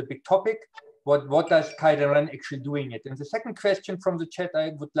equality is a big topic. What does Kaizen actually doing it? And the second question from the chat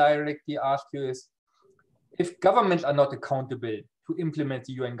I would directly ask you is, if governments are not accountable to implement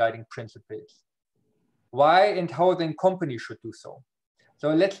the UN guiding principles, why and how then companies should do so? So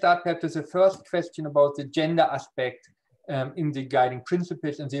let's start perhaps with the first question about the gender aspect in the guiding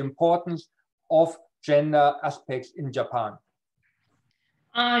principles and the importance of gender aspects in Japan.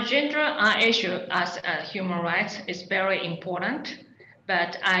 Gender issue as human rights is very important,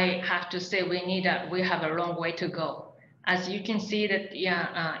 but I have to say we have a long way to go. As you can see that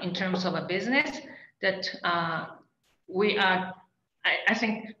in terms of a business, that we are, I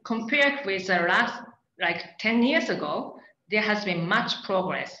think compared with the last like 10 years ago, there has been much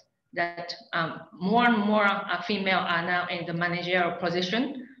progress that more and more female are now in the managerial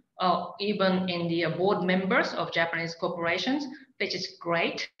position, even in the board members of Japanese corporations, which is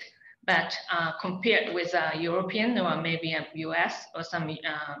great. But compared with European or maybe US or some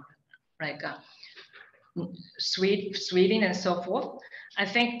like Sweden and so forth, I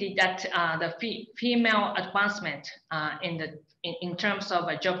think that the female advancement in terms of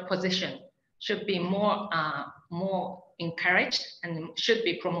a job position should be more encouraged and should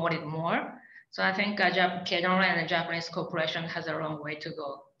be promoted more. So I think Kaizen and the Japanese corporation has a long way to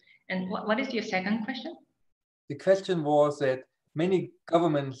go. And what is your second question? The question was that many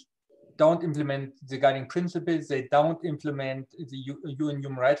governments don't implement the guiding principles, they don't implement the UN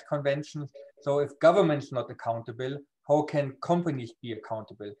Human Rights Convention. So if government's not accountable, how can companies be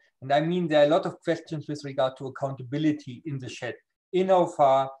accountable? And I mean, there are a lot of questions with regard to accountability in the chat. In how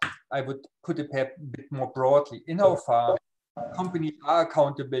far, I would put it a bit more broadly, in how far companies are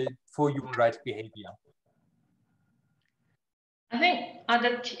accountable for human rights behavior? I think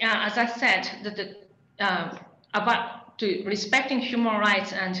that, as I said, about respecting human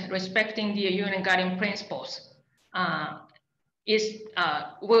rights and respecting the UN guiding principles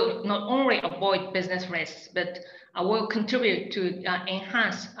will not only avoid business risks, but will contribute to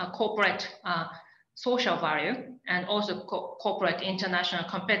enhance corporate social value and also corporate international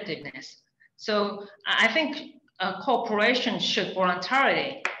competitiveness. So I think corporations should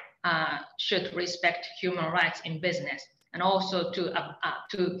voluntarily should respect human rights in business, and also to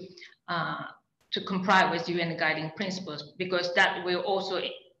comply with UN guiding principles, because that will also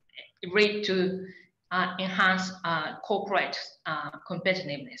lead to enhance corporate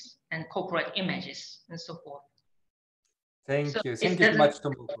competitiveness and corporate images and so forth. Thank you so much,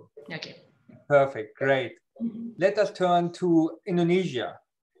 Tomoko. Okay. Perfect, great. Let us turn to Indonesia.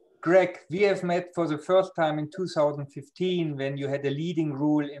 Greg, we have met for the first time in 2015 when you had a leading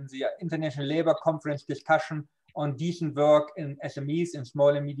role in the International Labour Conference discussion on decent work in SMEs and small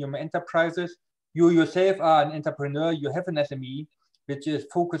and medium enterprises. You yourself are an entrepreneur, you have an SME, which is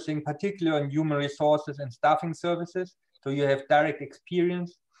focusing particularly on human resources and staffing services. So you have direct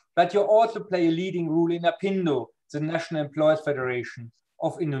experience, but you also play a leading role in APindo, the National Employers Federation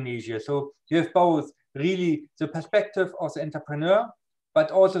of Indonesia. So you have both really the perspective of the entrepreneur,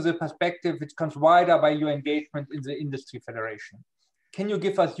 but also the perspective which comes wider by your engagement in the industry federation. Can you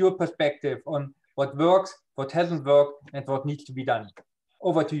give us your perspective on what works, what hasn't worked, and what needs to be done?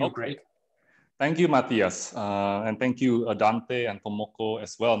 Over to you, Greg. Thank you, Matthias. And thank you, Dante and Tomoko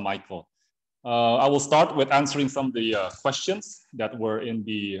as well, Michael. I will start with answering some of the questions that were in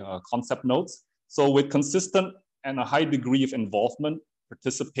the concept notes. So with consistent and a high degree of involvement,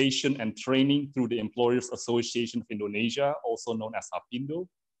 participation and training through the Employers Association of Indonesia, also known as APindo,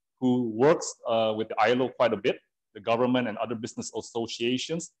 who works with the ILO quite a bit, the government and other business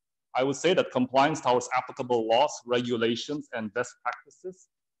associations, I would say that compliance towards applicable laws, regulations, and best practices,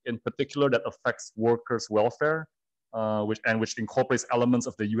 in particular that affects workers' welfare, which incorporates elements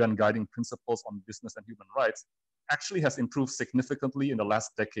of the UN guiding principles on business and human rights, actually has improved significantly in the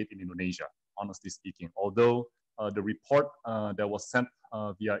last decade in Indonesia, honestly speaking. Although the report that was sent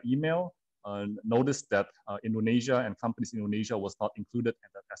via email noticed that Indonesia and companies in Indonesia was not included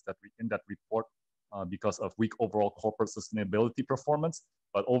in that report because of weak overall corporate sustainability performance.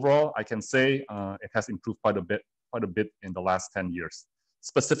 But overall, I can say it has improved quite a bit in the last 10 years.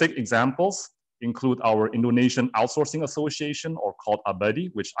 Specific examples include our Indonesian Outsourcing Association, or called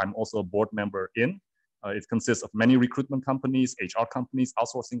ABADI, which I'm also a board member in. It consists of many recruitment companies, HR companies,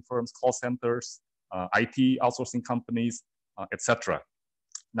 outsourcing firms, call centers, IT outsourcing companies, etc.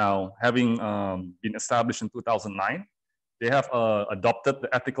 Now, having been established in 2009, they have adopted the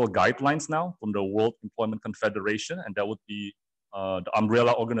ethical guidelines now from the World Employment Confederation, and that would be the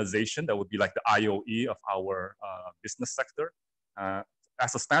umbrella organization that would be like the IOE of our business sector.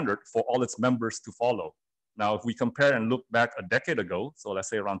 as a standard for all its members to follow. Now, if we compare and look back a decade ago, so let's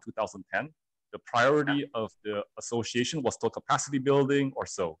say around 2010, the priority of the association was still capacity building or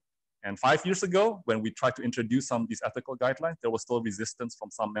so. And 5 years ago, when we tried to introduce some of these ethical guidelines, there was still resistance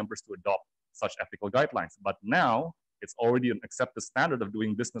from some members to adopt such ethical guidelines. But now it's already an accepted standard of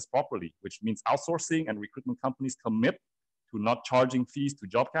doing business properly, which means outsourcing and recruitment companies commit to not charging fees to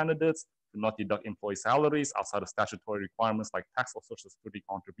job candidates, to not deduct employee salaries outside of statutory requirements like tax or social security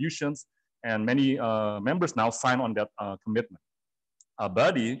contributions. And many members now sign on that commitment.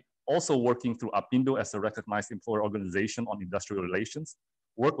 Abadi, also working through APindo as a recognized employer organization on industrial relations,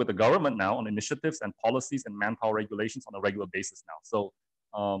 work with the government now on initiatives and policies and manpower regulations on a regular basis now. So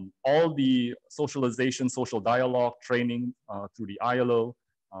all the socialization, social dialogue, training through the ILO,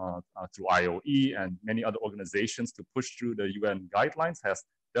 through IOE and many other organizations to push through the UN guidelines has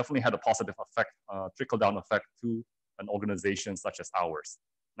definitely had a positive effect, trickle-down effect to an organization such as ours.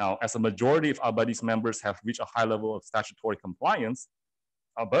 Now, as a majority of Abadi's members have reached a high level of statutory compliance,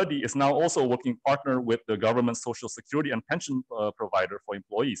 Abadi is now also working partner with the government social security and pension provider for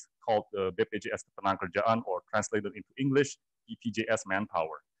employees called the BPJS Ketenagakerjaan, or translated into English, BPJS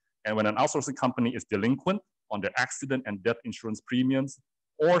Manpower. And when an outsourcing company is delinquent on their accident and death insurance premiums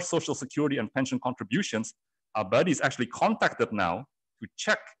or social security and pension contributions, Abadi is actually contacted now to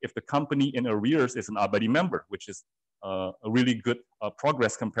check if the company in arrears is an Abadi member, which is a really good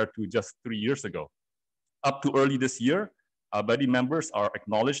progress compared to just 3 years ago. Up to early this year, Abadi members are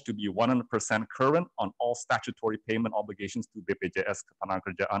acknowledged to be 100% current on all statutory payment obligations to BPJS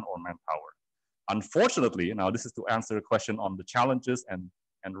Ketenagakerjaan or Manpower. Unfortunately, now this is to answer a question on the challenges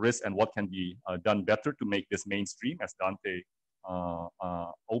and risks and what can be done better to make this mainstream, as Dante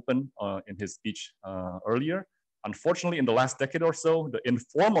opened in his speech earlier. Unfortunately, in the last decade or so, the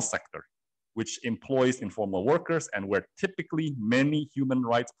informal sector, which employs informal workers and where typically many human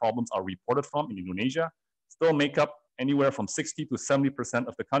rights problems are reported from in Indonesia, still make up anywhere from 60 to 70%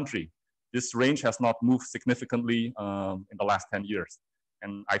 of the country. This range has not moved significantly in the last 10 years.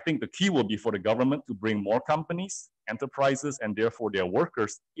 And I think the key will be for the government to bring more companies, enterprises, and therefore their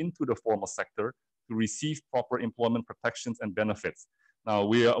workers into the formal sector to receive proper employment protections and benefits. Now,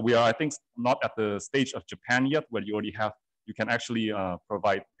 we are, I think, not at the stage of Japan yet, where you already have, you can actually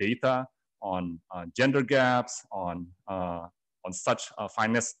provide data on gender gaps, on such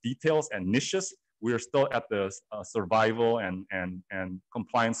finesse details and niches. We are still at the survival and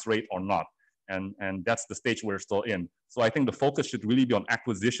compliance rate or not. And that's the stage we're still in. So I think the focus should really be on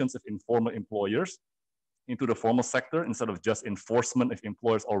acquisitions of informal employers into the formal sector instead of just enforcement of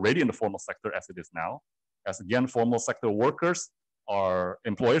employers already in the formal sector as it is now. As again, formal sector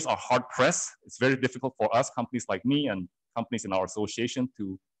employers are hard pressed. It's very difficult for us, companies like me and companies in our association,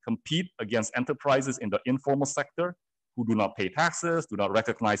 to compete against enterprises in the informal sector who do not pay taxes, do not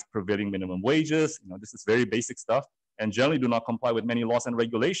recognize prevailing minimum wages. You know, this is very basic stuff, and generally do not comply with many laws and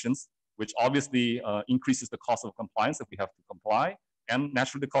regulations, which obviously increases the cost of compliance if we have to comply, and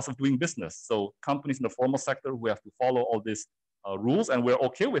naturally the cost of doing business. So companies in the formal sector who have to follow all these rules, and we're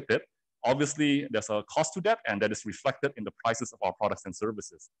okay with it, obviously there's a cost to that, and that is reflected in the prices of our products and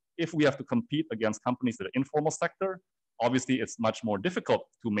services. If we have to compete against companies in the informal sector, obviously it's much more difficult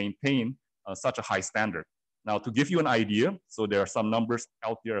to maintain such a high standard. Now, to give you an idea, so there are some numbers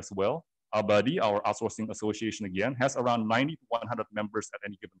out there as well. Abadi, our outsourcing association again, has around 90 to 100 members at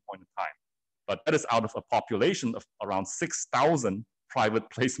any given point in time. But that is out of a population of around 6,000 private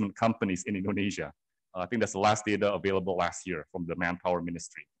placement companies in Indonesia. I think that's the last data available last year from the Manpower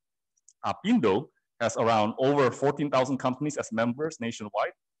Ministry. APindo has around over 14,000 companies as members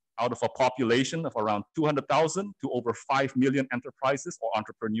nationwide, out of a population of around 200,000 to over 5 million enterprises or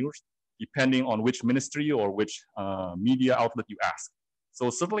entrepreneurs, depending on which ministry or which media outlet you ask. So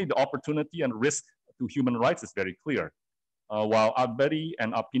certainly the opportunity and risk to human rights is very clear. While Abadi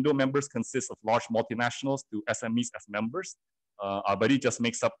and APindo members consist of large multinationals to SMEs as members, Abadi just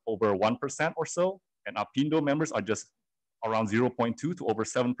makes up over 1% or so, and APindo members are just around 0.2 to over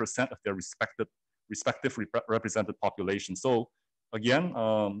 7% of their respective represented population. So again,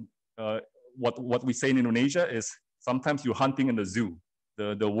 what we say in Indonesia is sometimes you're hunting in the zoo.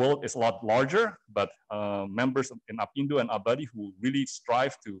 The world is a lot larger, but members in APindo and Abadi who really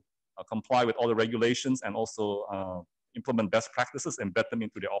strive to comply with all the regulations and also implement best practices, embed them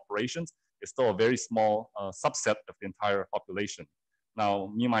into their operations, is still a very small subset of the entire population.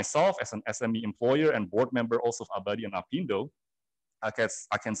 Now, me myself, as an SME employer and board member also of Abadi and APindo, I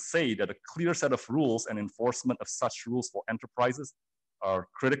can say that a clear set of rules and enforcement of such rules for enterprises are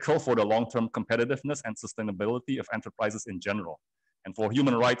critical for the long-term competitiveness and sustainability of enterprises in general, and for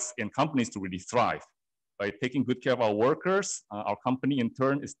human rights in companies to really thrive. by taking good care of our workers, our company in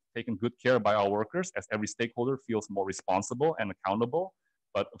turn is taking good care by our workers, as every stakeholder feels more responsible and accountable.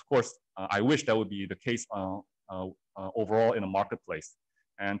 But of course, I wish that would be the case overall in a marketplace.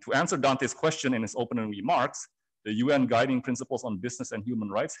 And to answer Dante's question in his opening remarks, the UN Guiding Principles on Business and Human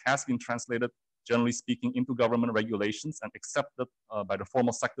Rights has been translated, generally speaking, into government regulations and accepted by the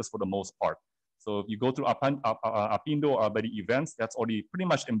formal sectors for the most part. So if you go through APINDO or by the events, that's already pretty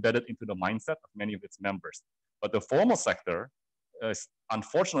much embedded into the mindset of many of its members. But the formal sector is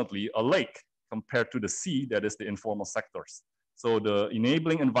unfortunately a lake compared to the sea that is the informal sectors. So the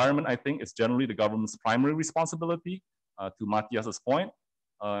enabling environment, I think, is generally the government's primary responsibility, to Matthias's point.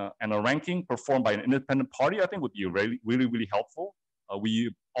 And a ranking performed by an independent party, I think, would be really helpful.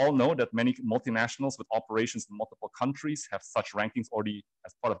 We all know that many multinationals with operations in multiple countries have such rankings already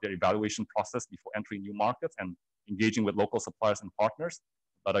as part of their evaluation process before entering new markets and engaging with local suppliers and partners.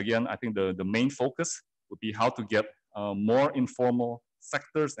 But again, I think the main focus would be how to get more informal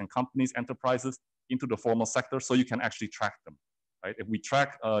sectors and companies, enterprises into the formal sector so you can actually track them, right? If we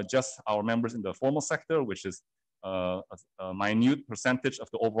track just our members in the formal sector, which is a minute percentage of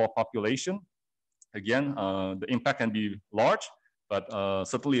the overall population, again, the impact can be large, but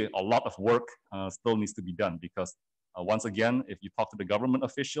certainly a lot of work still needs to be done because once again, if you talk to the government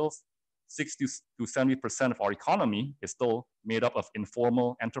officials, 60 to 70% of our economy is still made up of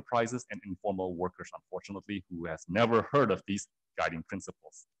informal enterprises and informal workers, unfortunately, who has never heard of these guiding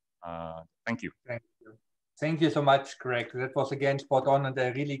principles. Thank you. Thank you. Thank you so much, Greg. That was again spot on, and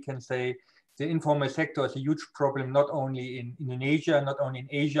I really can say the informal sector is a huge problem, not only in Indonesia, not only in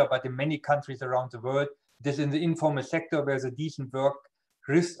Asia, but in many countries around the world. This is in the informal sector where the decent work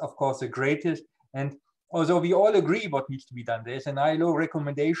risk, of course, the greatest. And although we all agree what needs to be done, there's an ILO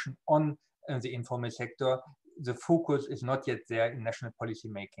recommendation on the informal sector. The focus is not yet there in national policy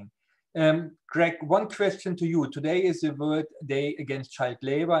making. Greg, one question to you. Today is the World Day Against Child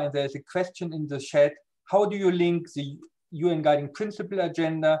Labor, and there's a question in the chat. How do you link the UN Guiding Principle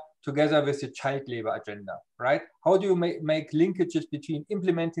agenda together with the child labor agenda, right? How do you make linkages between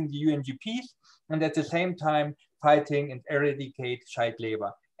implementing the UNGPs and at the same time fighting and eradicate child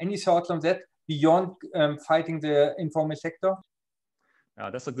labor? Any thoughts on that beyond fighting the informal sector?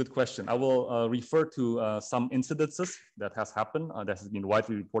 That's a good question. I will refer to some incidences that has happened that has been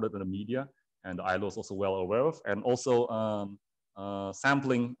widely reported in the media and the ILO is also well aware of, and also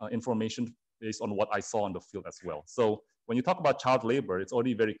sampling information based on what I saw in the field as well. So when you talk about child labor, it's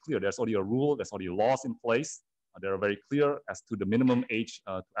already very clear. There's already a rule, there's already laws in place. They are very clear as to the minimum age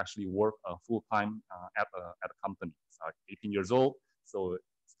to actually work full-time at a company. It's 18 years old, so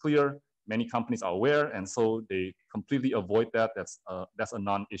it's clear. Many companies are aware, and so they completely avoid that. That's a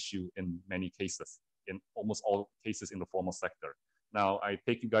non-issue in many cases, in almost all cases in the formal sector. Now, I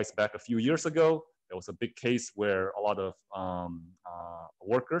take you guys back a few years ago. There was a big case where a lot of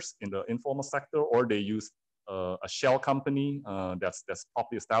workers in the informal sector, or they use a shell company that's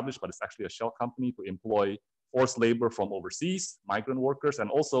properly established, but it's actually a shell company to employ forced labor from overseas, migrant workers, and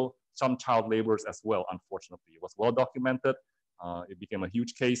also some child laborers as well, unfortunately. It was well documented. It became a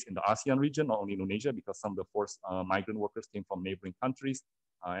huge case in the ASEAN region, not only Indonesia, because some of the forced migrant workers came from neighboring countries,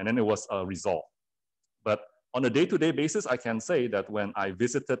 and then it was resolved. But on a day-to-day basis, I can say that when I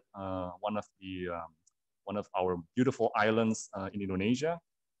visited one of our beautiful islands in Indonesia,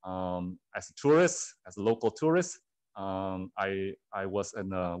 as a tourist, as a local tourist, I was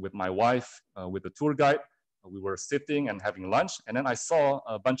with my wife, with the tour guide. We were sitting and having lunch, and then I saw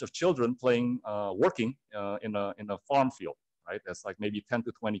a bunch of children playing, working in a farm field. Right, there's like maybe 10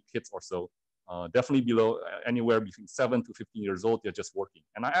 to 20 kids or so, definitely below anywhere between 7 to 15 years old. They're just working,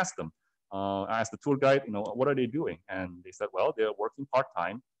 and I asked them. I asked the tour guide, what are they doing? And they said, well, they're working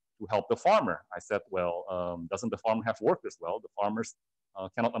part-time to help the farmer. I said, well, doesn't the farmer have workers? Well, the farmers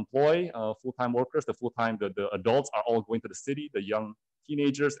cannot employ full-time workers. The adults are all going to the city. The young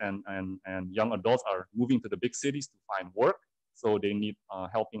teenagers and young adults are moving to the big cities to find work. So they need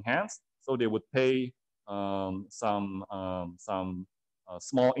helping hands. So they would pay some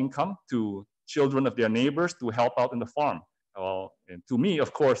small income to children of their neighbors to help out in the farm. Well, and to me,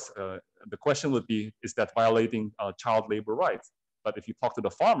 of course, the question would be, is that violating child labor rights? But if you talk to the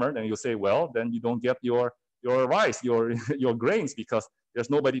farmer, then you'll say, well, then you don't get your rice, your grains, because there's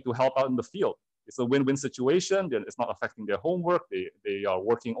nobody to help out in the field. It's a win-win situation. It's not affecting their homework. They are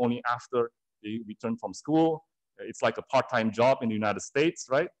working only after they return from school. It's like a part-time job in the United States,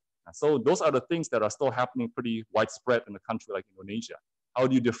 right? So those are the things that are still happening pretty widespread in a country like Indonesia. How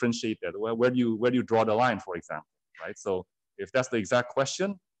do you differentiate that? Where do you draw the line, for example, right? So if that's the exact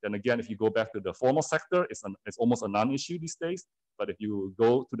question, Then again, if you go back to the formal sector, it's almost a non-issue these days. But if you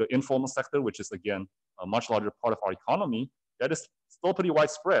go to the informal sector, which is again a much larger part of our economy, that is still pretty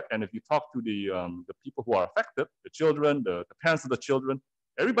widespread. And if you talk to the people who are affected, the children, the parents of the children,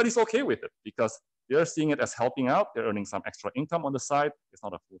 everybody's okay with it because they're seeing it as helping out. They're earning some extra income on the side. It's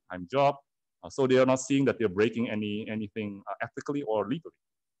not a full-time job. So they are not seeing that they're breaking anything ethically or legally.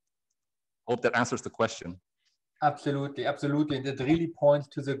 Hope that answers the question. Absolutely, absolutely. And it really points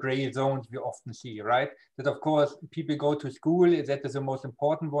to the gray zones we often see, right? That of course, people go to school, that is the most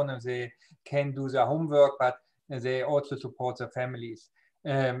important one, and they can do their homework, but they also support their families.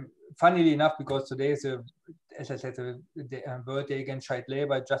 Funnily enough, because today is, as I said, the World Day Against Child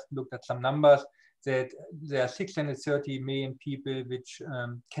Labor, I just looked at some numbers that there are 630 million people which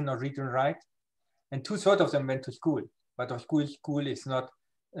cannot read and write. And 2/3 of them went to school, but of course, school is not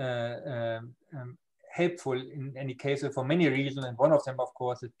helpful in any case for many reasons. And one of them, of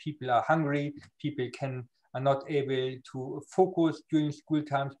course, is people are hungry, people are not able to focus during school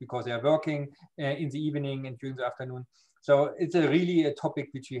times because they are working in the evening and during the afternoon. So it's really a topic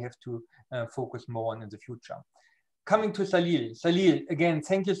which we have to focus more on in the future. Coming to Salil. Salil, again,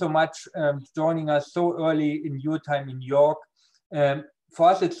 thank you so much joining us so early in your time in New York. For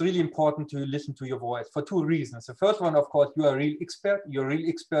us, it's really important to listen to your voice for two reasons. The first one, of course, you are a real expert. You're a real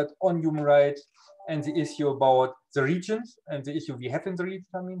expert on human rights and the issue about the regions and the issue we have in the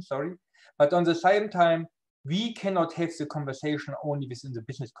region, But on the same time, we cannot have the conversation only within the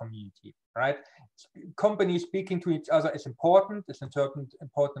business community, right? Companies speaking to each other is important. It's important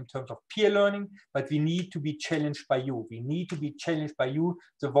in terms of peer learning, but we need to be challenged by you. We need to be challenged by you,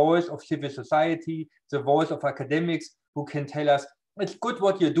 the voice of civil society, the voice of academics who can tell us, it's good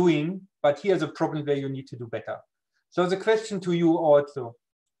what you're doing, but here's a problem where you need to do better. So the question to you also,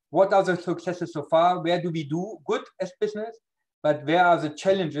 what are the successes so far? Where do we do good as business? But where are the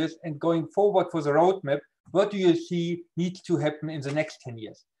challenges? And going forward for the roadmap, what do you see needs to happen in the next 10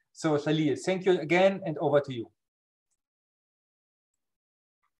 years? So Salil, thank you again, and over to you.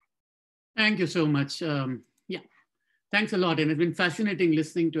 Thank you so much. Yeah, thanks a lot. And it's been fascinating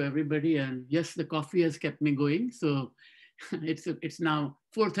listening to everybody. And yes, the coffee has kept me going. So it's now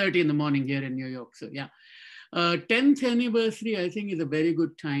 4:30 in the morning here in New York. So yeah, 10th anniversary, I think, is a very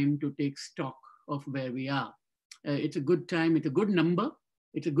good time to take stock of where we are. It's a good time. It's a good number.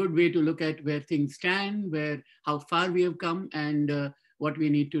 It's a good way to look at where things stand, how far we have come, and what we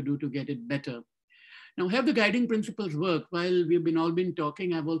need to do to get it better. Now, have the guiding principles work? While we've all been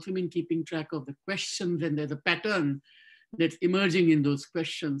talking, I've also been keeping track of the questions, and there's a pattern that's emerging in those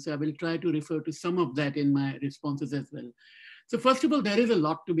questions. So I will try to refer to some of that in my responses as well. So first of all, there is a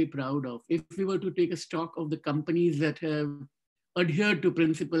lot to be proud of. If we were to take a stock of the companies that have adhered to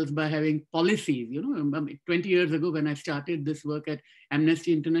principles by having policies, 20 years ago when I started this work at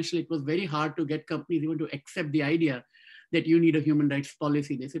Amnesty International, it was very hard to get companies even to accept the idea that you need a human rights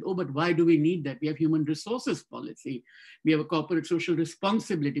policy. They said, oh, but why do we need that? We have human resources policy. We have a corporate social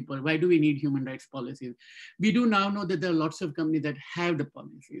responsibility policy. Why do we need human rights policies? We do now know that there are lots of companies that have the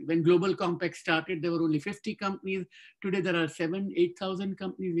policies. When Global Compact started, there were only 50 companies. Today, there are 7,000 to 8,000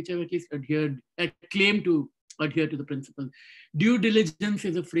 companies which have at least claimed to adhere to the principles. Due diligence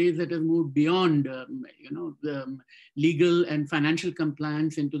is a phrase that has moved beyond the legal and financial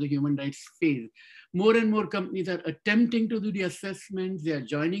compliance into the human rights phase. More and more companies are attempting to do the assessments. They are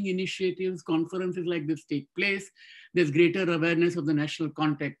joining initiatives. Conferences like this take place. There's greater awareness of the national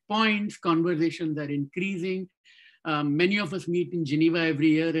contact points. Conversations are increasing. Many of us meet in Geneva every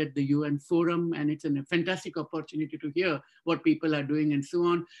year at the UN Forum, and it's a fantastic opportunity to hear what people are doing and so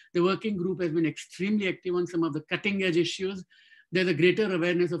on. The working group has been extremely active on some of the cutting edge issues. There's a greater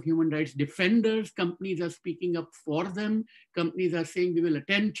awareness of human rights defenders. Companies are speaking up for them. Companies are saying we will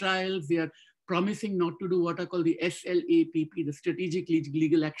attend trials. They are promising not to do what are called the SLAPP, the strategic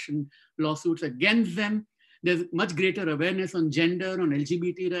legal action lawsuits against them. There's much greater awareness on gender, on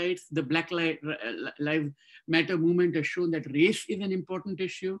LGBT rights. The Black Lives Matter movement has shown that race is an important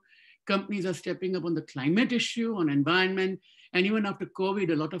issue. Companies are stepping up on the climate issue, on environment. And even after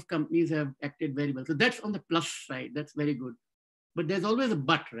COVID, a lot of companies have acted very well. So that's on the plus side. That's very good. But there's always a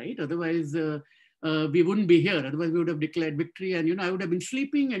but, right? Otherwise, we wouldn't be here. Otherwise, we would have declared victory. And, I would have been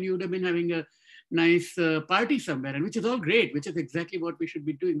sleeping and you would have been having a nice party somewhere, and which is all great, which is exactly what we should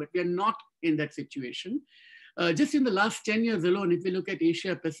be doing. But we are not in that situation. Just in the last 10 years alone, if we look at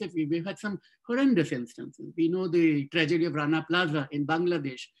Asia Pacific, we've had some horrendous instances. We know the tragedy of Rana Plaza in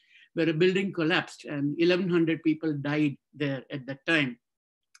Bangladesh, where a building collapsed and 1,100 people died there at that time.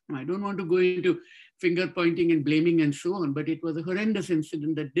 I don't want to go into finger pointing and blaming and so on, but it was a horrendous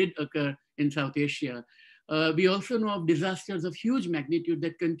incident that did occur in South Asia. We also know of disasters of huge magnitude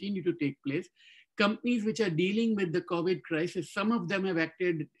that continue to take place. Companies which are dealing with the COVID crisis, some of them have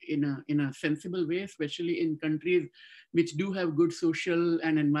acted in a sensible way, especially in countries which do have good social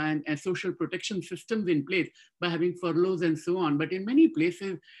and environment and social protection systems in place by having furloughs and so on. But in many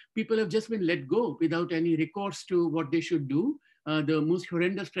places, people have just been let go without any recourse to what they should do. The most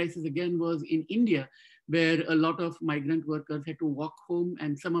horrendous crisis again was in India, where a lot of migrant workers had to walk home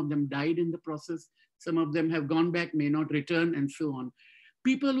and some of them died in the process. Some of them have gone back, may not return, and so on.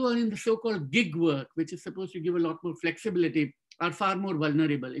 People who are in the so-called gig work, which is supposed to give a lot more flexibility, are far more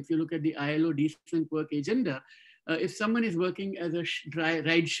vulnerable. If you look at the ILO decent work agenda, if someone is working as a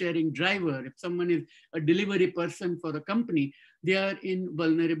ride-sharing driver, if someone is a delivery person for a company, they are in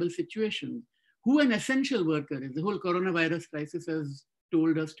vulnerable situations. Who an essential worker is? The whole coronavirus crisis has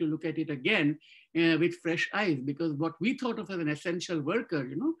told us to look at it again with fresh eyes, because what we thought of as an essential worker,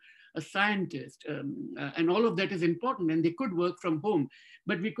 a scientist, and all of that is important, and they could work from home,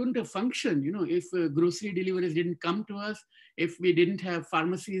 but we couldn't have functioned, if grocery deliveries didn't come to us, if we didn't have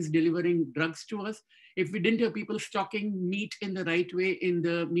pharmacies delivering drugs to us, if we didn't have people stocking meat in the right way in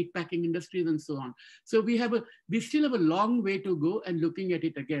the meat packing industries and so on. So we still have a long way to go and looking at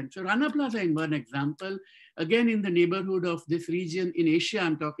it again. So Rana Plaza in one example, again in the neighborhood of this region in Asia,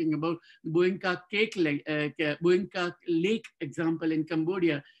 I'm talking about Boeing Lake example in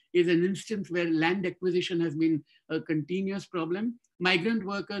Cambodia, is an instance where land acquisition has been a continuous problem. Migrant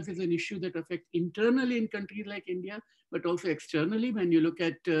workers is an issue that affects internally in countries like India, but also externally when you look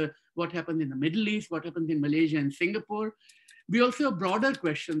at what happens in the Middle East, what happens in Malaysia and Singapore. We also have broader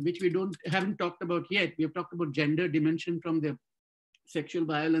questions, which we haven't talked about yet. We have talked about gender dimension from the sexual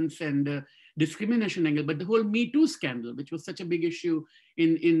violence and discrimination angle, but the whole Me Too scandal, which was such a big issue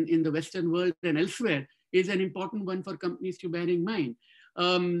in the Western world and elsewhere, is an important one for companies to bear in mind.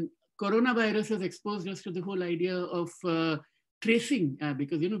 Coronavirus has exposed us to the whole idea of tracing,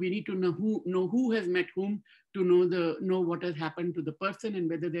 because we need to know who has met whom, to know what has happened to the person and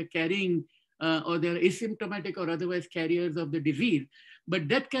whether they're carrying or they're asymptomatic or otherwise carriers of the disease. But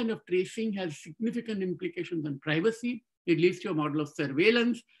that kind of tracing has significant implications on privacy. It leads to a model of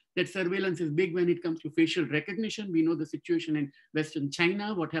surveillance. That surveillance is big when it comes to facial recognition. We know the situation in Western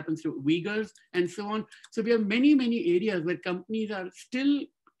China, what happens to Uyghurs, and so on. So we have many, many areas where companies are still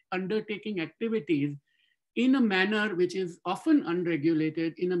undertaking activities in a manner which is often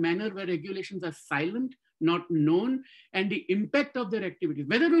unregulated, in a manner where regulations are silent, not known, and the impact of their activities,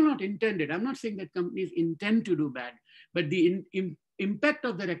 whether or not intended, I'm not saying that companies intend to do bad, but the impact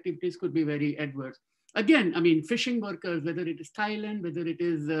of their activities could be very adverse. Again, I mean, fishing workers, whether it is Thailand, whether it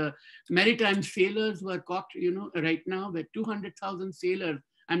is maritime sailors who are caught, right now, where 200,000 sailors,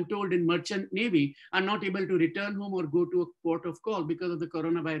 I'm told, in merchant navy are not able to return home or go to a port of call because of the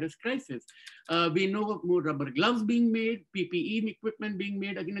coronavirus crisis. We know of more rubber gloves being made, PPE equipment being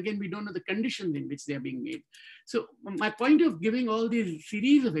made. Again, we don't know the conditions in which they're being made. So my point of giving all these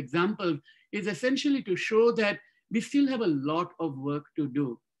series of examples is essentially to show that we still have a lot of work to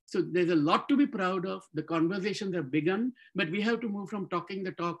do. So there's a lot to be proud of. The conversations have begun, but we have to move from talking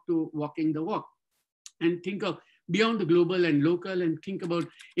the talk to walking the walk and think of beyond the global and local and think about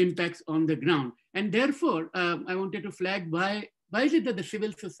impacts on the ground. And therefore, I wanted to flag why is it that the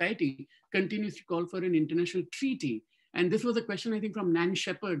civil society continues to call for an international treaty? And this was a question, I think, from Nan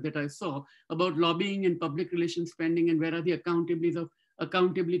Shepherd that I saw about lobbying and public relations spending and where are the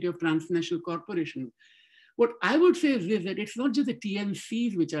accountability of transnational corporations. What I would say is this, that it's not just the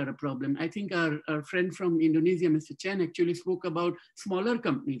TNCs which are a problem. I think our friend from Indonesia, Mr. Chen, actually spoke about smaller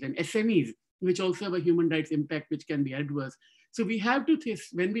companies and SMEs, which also have a human rights impact, which can be adverse. So we have to,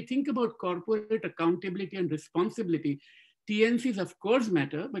 when we think about corporate accountability and responsibility, TNCs of course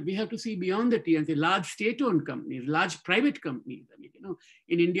matter, but we have to see beyond the TNC, large state-owned companies, large private companies. I mean,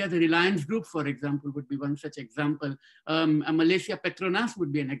 in India, the Reliance Group, for example, would be one such example. Malaysia Petronas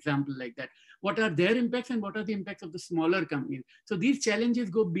would be an example like that. What are their impacts and what are the impacts of the smaller companies? So these challenges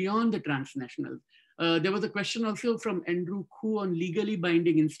go beyond the transnationals. There was a question also from Andrew Koo on legally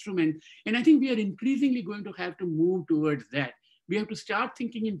binding instruments. And I think we are increasingly going to have to move towards that. We have to start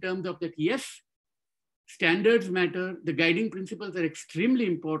thinking in terms of that, yes, standards matter, the guiding principles are extremely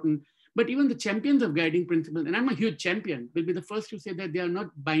important, but even the champions of guiding principles, and I'm a huge champion, will be the first to say that they are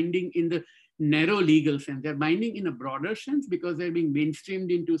not binding in the narrow legal sense. They're binding in a broader sense because they're being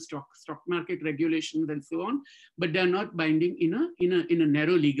mainstreamed into stock market regulations and so on, but they're not binding in a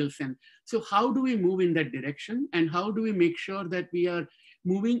narrow legal sense. So how do we move in that direction? And how do we make sure that we are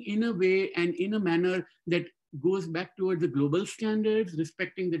moving in a way and in a manner that goes back toward the global standards,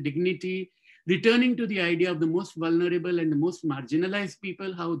 respecting the dignity, returning to the idea of the most vulnerable and the most marginalized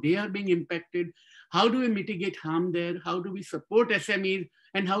people, how they are being impacted, How do we mitigate harm there? How do we support SMEs?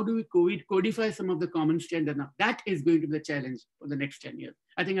 And how do we codify some of the common standards? Now, that is going to be the challenge for the next 10 years.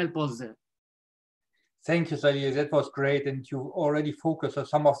 I think I'll pause there. Thank you, Salih. That was great. And you already focused on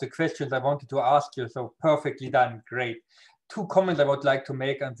some of the questions I wanted to ask you. So perfectly done. Great. Two comments I would like to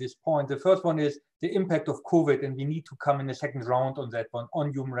make on this point. The first one is the impact of COVID, and we need to come in a second round on that one,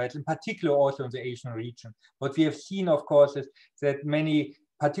 on human rights, in particular also in the Asian region. What we have seen, of course, is that many,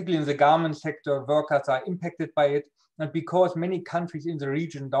 particularly in the garment sector, workers are impacted by it. And because many countries in the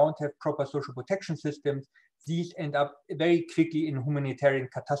region don't have proper social protection systems, these end up very quickly in humanitarian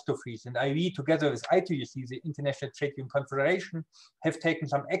catastrophes. And we, together with ITUC, the International Trade Union Confederation, have taken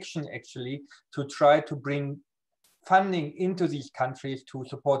some action actually to try to bring funding into these countries to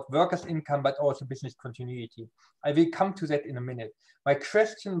support workers' income, but also business continuity. I will come to that in a minute. My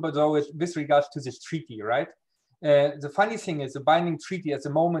question, though, is with regards to this treaty, right? The funny thing is the binding treaty at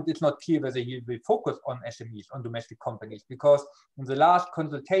the moment, it's not clear whether he will focus on SMEs, on domestic companies, because in the last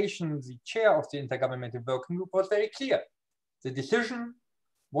consultation, the chair of the Intergovernmental Working Group was very clear. The decision,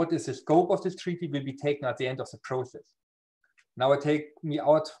 what is the scope of this treaty, will be taken at the end of the process. Now it takes me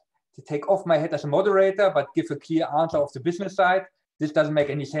out to take off my head as a moderator, but give a clear answer of the business side. This doesn't make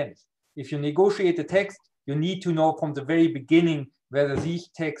any sense. If you negotiate the text, you need to know from the very beginning whether these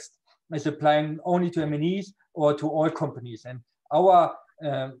texts is applying only to MNEs or to all companies. And our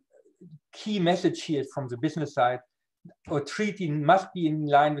key message here from the business side, a treaty must be in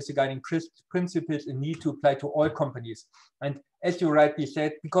line with the guiding principles and need to apply to all companies. And as you rightly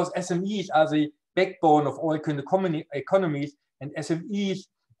said, because SMEs are the backbone of all economies, and SMEs,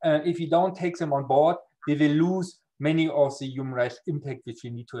 if you don't take them on board, we will lose many of the human rights impact which we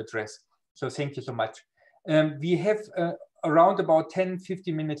need to address. So thank you so much. We have around about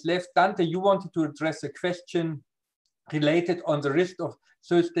 10-15 minutes left. Dante, you wanted to address a question related on the risk of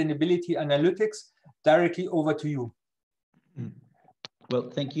sustainability analytics. Directly over to you. Well,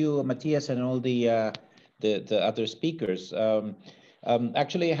 thank you, Matthias, and all the other speakers.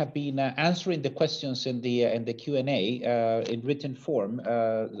 Actually, I have been answering the questions in the Q&A in written form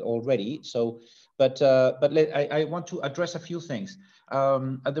already. So, but I want to address a few things.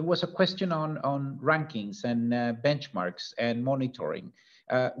 There was a question on rankings and benchmarks and monitoring.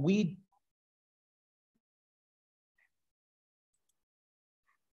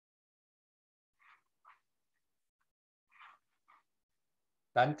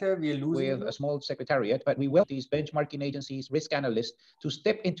 Dante, we are losing with a small secretariat, but we welcome these benchmarking agencies, risk analysts to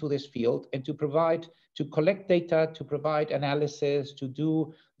step into this field and to collect data, to provide analysis, to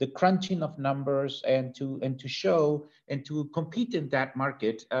do the crunching of numbers, and to show and to compete in that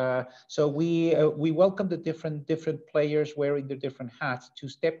market. So we welcome the different players wearing their different hats to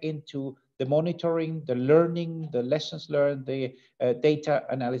step into the monitoring, the learning, the lessons learned, the data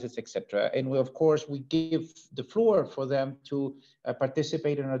analysis, etc. And we, of course, we give the floor for them to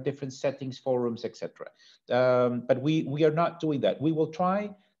participate in our different settings, forums, etc. But we are not doing that. We will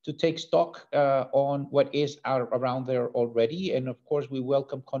try to take stock on what is around there already. And of course, we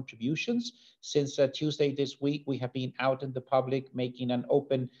welcome contributions. Since Tuesday this week, we have been out in the public making an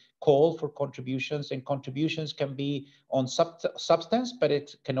open call for contributions, and contributions can be on substance, but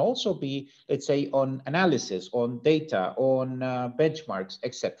it can also be, let's say, on analysis, on data, on benchmarks,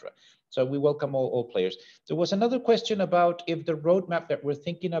 etc. So we welcome all players. There was another question about if the roadmap that we're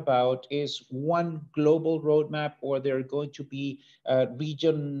thinking about is one global roadmap or there are going to be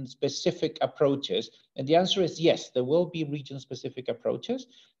region-specific approaches. And the answer is yes, there will be region-specific approaches.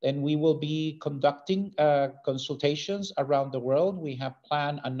 And we will be conducting consultations around the world. We have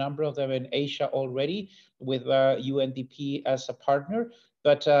planned a number of them in Asia already with UNDP as a partner.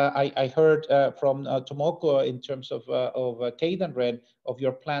 But I heard from Tomoko in terms of Keidanren, of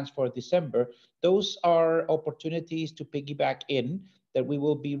your plans for December. Those are opportunities to piggyback in that we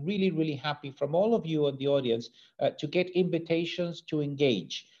will be really, really happy from all of you in the audience to get invitations to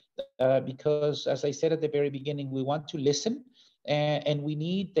engage. Because as I said at the very beginning, we want to listen and we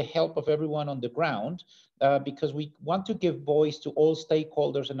need the help of everyone on the ground because we want to give voice to all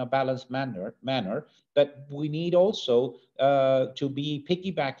stakeholders in a balanced manner, but we need also to be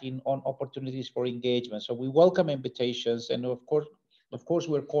piggybacking on opportunities for engagement. So we welcome invitations, and of course,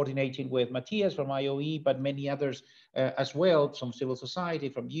 we're coordinating with Matthias from IOE, but many others as well, from civil society,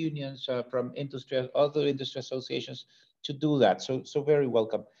 from unions, from industry, other industry associations to do that. So very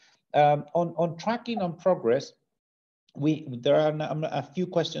welcome. On tracking on progress, there are a few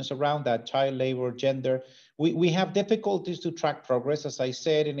questions around that: child labor, gender. We have difficulties to track progress, as I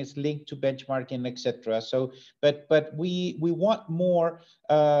said, and it's linked to benchmarking, etc. So, but we want more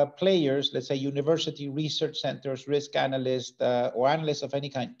players, let's say university research centers, risk analysts, or analysts of any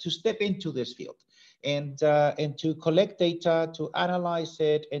kind, to step into this field. and to collect data, to analyze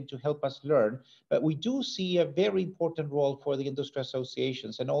it, and to help us learn. But we do see a very important role for the industry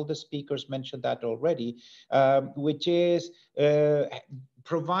associations, and all the speakers mentioned that already, which is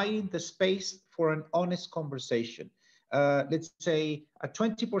providing the space for an honest conversation. Let's say a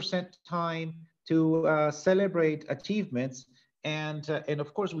 20% time to celebrate achievements. And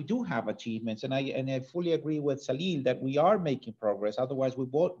of course, we do have achievements. And I fully agree with Salil that we are making progress. Otherwise, we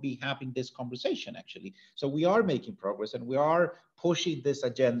won't be having this conversation, actually. So we are making progress and we are pushing this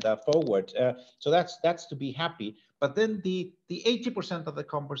agenda forward. So that's to be happy. But then the 80% of the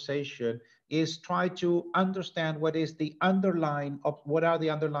conversation is try to understand what are the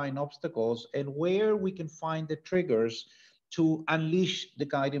underlying obstacles and where we can find the triggers to unleash the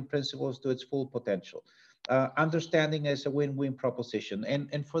guiding principles to its full potential. Understanding as a win-win proposition.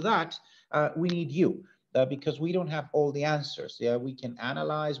 And for that, we need you. Because we don't have all the answers. Yeah, we can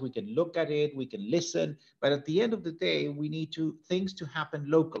analyze, we can look at it, we can listen, but at the end of the day, we need things to happen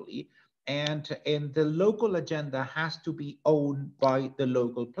locally, and the local agenda has to be owned by the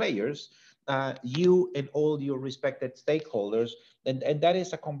local players, you and all your respected stakeholders, and that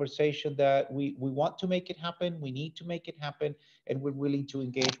is a conversation that we want to make it happen. We need to make it happen, and we're willing to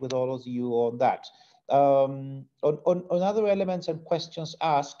engage with all of you on that. On other elements and questions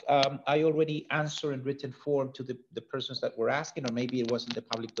asked, I already answered in written form to the persons that were asking, or maybe it was in the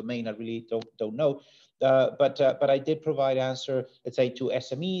public domain. I really don't know. But I did provide answer, let's say, to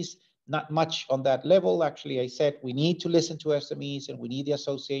SMEs. Not much on that level. Actually, I said we need to listen to SMEs and we need the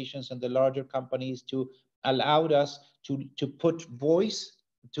associations and the larger companies to allow us to put voice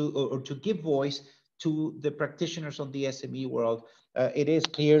or to give voice to the practitioners of the SME world. It is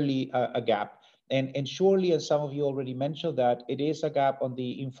clearly a gap. And surely, as some of you already mentioned, that it is a gap on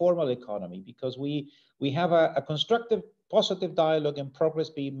the informal economy, because we have a constructive, positive dialogue and progress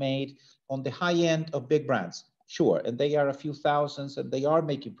being made on the high end of big brands, sure, and they are a few thousands and they are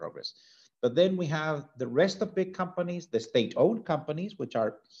making progress. But then we have the rest of big companies, the state-owned companies, which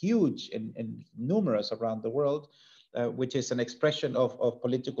are huge and numerous around the world, which is an expression of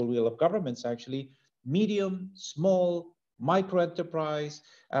political will of governments, actually, medium, small, micro-enterprise,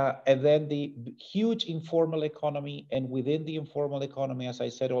 and then the huge informal economy, and within the informal economy, as I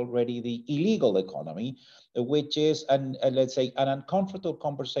said already, the illegal economy, which is let's say an uncomfortable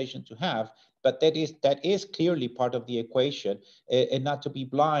conversation to have, but that is clearly part of the equation, and not to be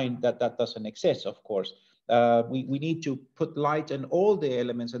blind that doesn't exist, of course. We need to put light on all the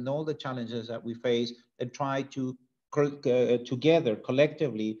elements and all the challenges that we face and try to together,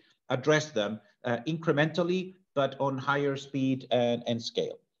 collectively, address them incrementally, but on higher speed and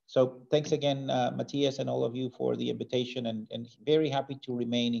scale. So thanks again, Matthias, and all of you for the invitation, and very happy to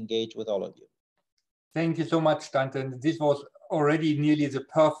remain engaged with all of you. Thank you so much, Dante. This was already nearly the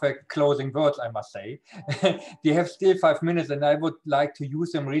perfect closing words, I must say. We have still 5 minutes, and I would like to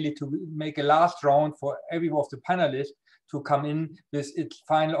use them really to make a last round for every one of the panelists to come in with its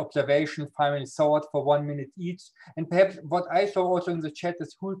final observation, final thought for 1 minute each. And perhaps what I saw also in the chat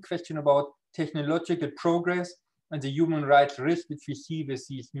is whole question about technological progress and the human rights risk which we see with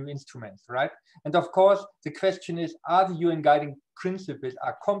these new instruments, right? And of course, the question is, are the UN guiding principles,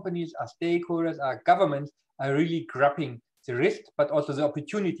 are companies, are stakeholders, are governments, are really grabbing the risk, but also the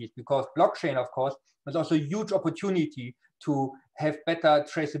opportunities, because blockchain, of course, is also a huge opportunity to have better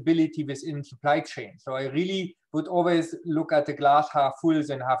traceability within supply chain. So I really would always look at the glass half full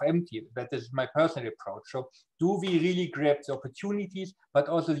than half empty. That is my personal approach. So do we really grab the opportunities, but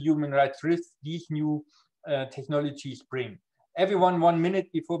also the human rights risks these new technologies bring? Everyone 1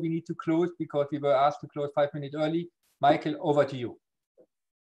 minute before we need to close, because we were asked to close 5 minutes early. Michael, over to you.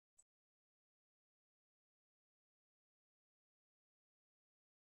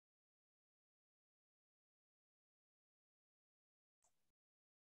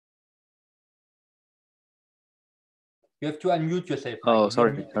 You have to unmute yourself. Michael. Oh,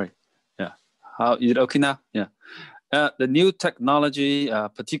 sorry. Yeah. How is it okay now? Yeah. The new technology,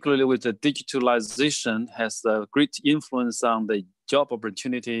 particularly with the digitalization, has a great influence on the job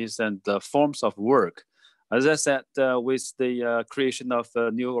opportunities and the forms of work. As I said, with the creation of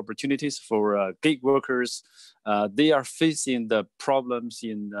new opportunities for gig workers, they are facing the problems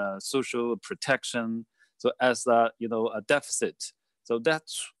in social protection. So as a deficit. So that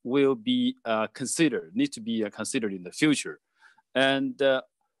will be need to be considered in the future. And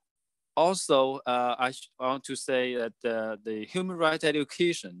also, I want to say that the human rights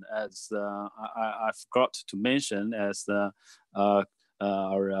education, as I forgot to mention, as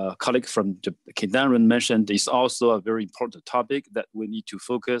our colleague from Kindanren mentioned, is also a very important topic that we need to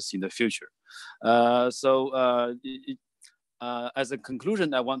focus in the future. as a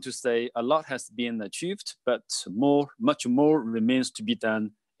conclusion, I want to say a lot has been achieved, but much more remains to be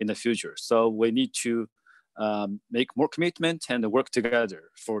done in the future. So we need to make more commitment and work together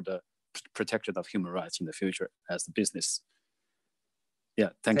for the protection of human rights in the future as a business. Yeah,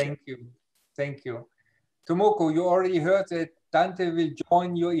 thank you. Thank you. Tomoko, you already heard that Dante will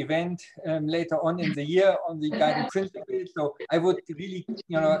join your event later on in the year on the guiding principles. So I would really,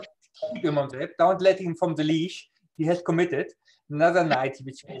 keep him on that. Don't let him from the leash. He has committed another night,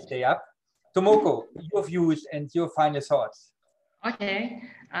 which will stay up. Tomoko, your views and your final thoughts. Okay,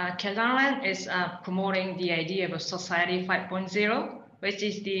 Kailangan is promoting the idea of a society 5.0, which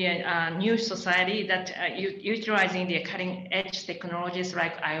is the new society that utilizing the cutting edge technologies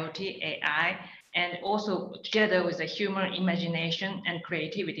like IoT, AI, and also together with the human imagination and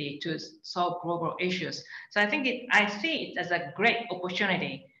creativity to solve global issues. So I see it as a great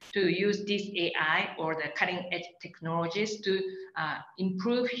opportunity to use this AI or the cutting edge technologies to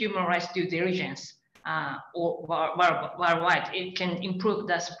improve human rights due diligence or worldwide. It can improve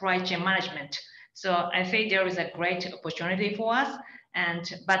the supply chain management. So I think there is a great opportunity for us.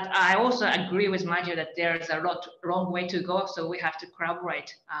 But I also agree with Matthew that there is a long way to go. So we have to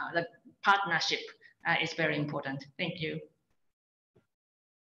collaborate. The partnership is very important. Thank you.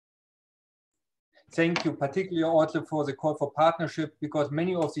 Thank you, particularly also for the call for partnership, because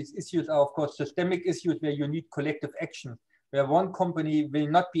many of these issues are, of course, systemic issues where you need collective action, where one company will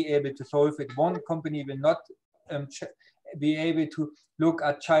not be able to solve it. One company will not be able to look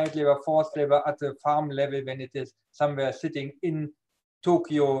at child labor, forced labor at the farm level when it is somewhere sitting in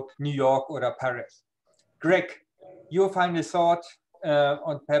Tokyo, New York, or Paris. Greg, your final thought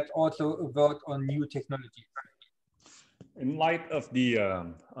on perhaps also a word on new technology. In light of the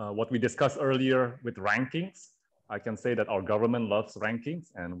what we discussed earlier with rankings, I can say that our government loves rankings,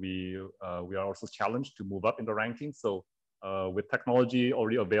 and we are also challenged to move up in the rankings. So with technology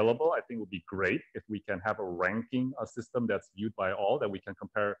already available, I think it would be great if we can have a ranking system that's viewed by all, that we can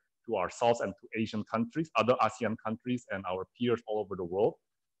compare to ourselves and to Asian countries, other ASEAN countries, and our peers all over the world.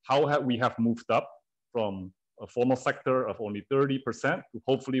 How we have moved up from a formal sector of only 30% to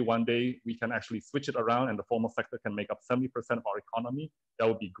hopefully one day we can actually switch it around and the formal sector can make up 70% of our economy. That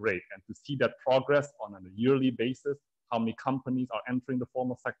would be great. And to see that progress on a yearly basis, how many companies are entering the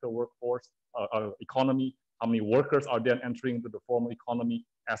formal sector workforce, economy, how many workers are then entering into the formal economy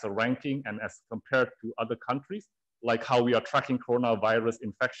as a ranking and as compared to other countries, like how we are tracking coronavirus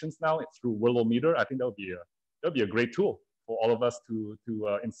infections now through Worldometer. I think that would be a great tool for all of us to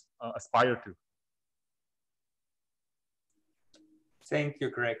aspire to. Thank you,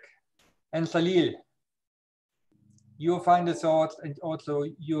 Greg. And Salil, your final thoughts and also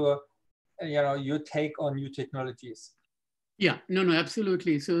your take on new technologies. Yeah, no,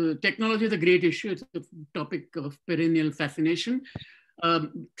 absolutely. So technology is a great issue. It's a topic of perennial fascination.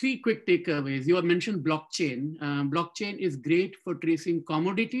 3 quick takeaways. You have mentioned blockchain. Blockchain is great for tracing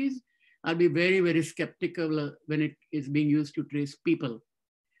commodities. I'll be very, very skeptical when it is being used to trace people.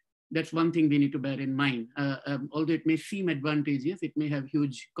 That's one thing we need to bear in mind. Although it may seem advantageous, it may have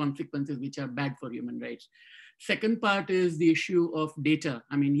huge consequences which are bad for human rights. Second part is the issue of data.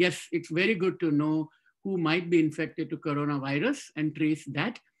 I mean, yes, it's very good to know who might be infected to coronavirus and trace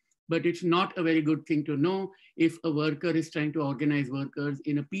that, but it's not a very good thing to know if a worker is trying to organize workers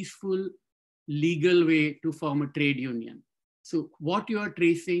in a peaceful, legal way to form a trade union. So what you are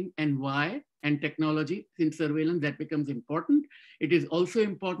tracing and why, and technology in surveillance, that becomes important. It is also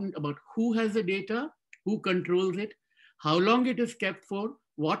important about who has the data, who controls it, how long it is kept for,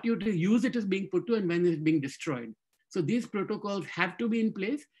 what use it is being put to, and when it is being destroyed. So these protocols have to be in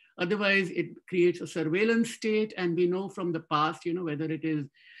place. Otherwise, it creates a surveillance state. And we know from the past, whether it is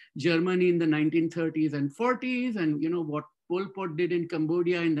Germany in the 1930s and 40s, and what Pol Pot did in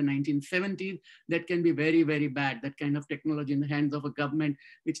Cambodia in the 1970s, that can be very, very bad, that kind of technology in the hands of a government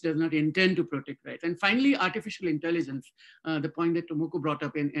which does not intend to protect rights. And finally, artificial intelligence, the point that Tomoko brought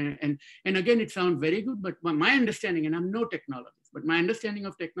up. And again, it sounds very good, but my understanding, and I'm no technologist, but my understanding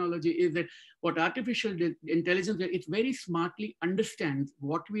of technology is that what artificial intelligence, it very smartly understands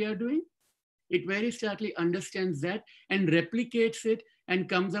what we are doing. It very smartly understands that and replicates it and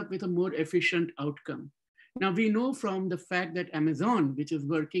comes up with a more efficient outcome. Now, we know from the fact that Amazon, which is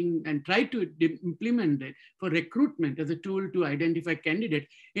working and tried to implement it for recruitment as a tool to identify candidates,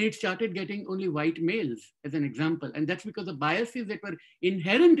 it started getting only white males as an example. And that's because the biases that were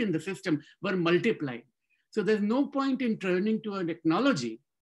inherent in the system were multiplied. So there's no point in turning to a technology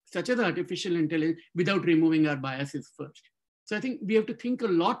such as artificial intelligence without removing our biases first. So I think we have to think a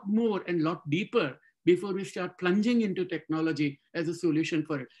lot more and a lot deeper before we start plunging into technology as a solution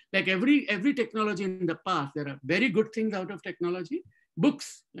for it. Like every technology in the past, there are very good things out of technology.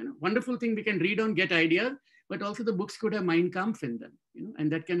 Books, wonderful thing we can read on, get ideas, but also the books could have Mein Kampf in them,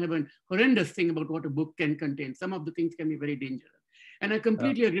 and that can have a horrendous thing about what a book can contain. Some of the things can be very dangerous. And I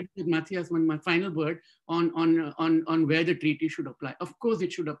completely agree with Matthias on my final word on where the treaty should apply. Of course,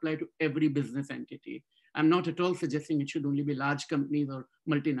 it should apply to every business entity. I'm not at all suggesting it should only be large companies or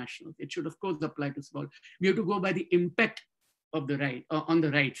multinationals. It should, of course, apply to small. We have to go by the impact of the right on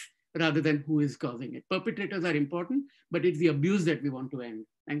the rights rather than who is causing it. Perpetrators are important, but it's the abuse that we want to end.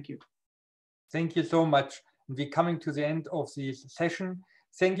 Thank you. Thank you so much. We're coming to the end of this session.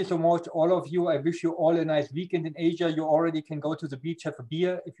 Thank you so much, all of you. I wish you all a nice weekend in Asia. You already can go to the beach, have a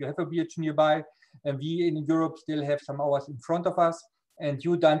beer, if you have a beach nearby. And we in Europe still have some hours in front of us. And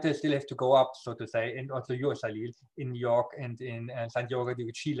you, Dante, still have to go up, so to say, and also you, Salil, in New York and in Santiago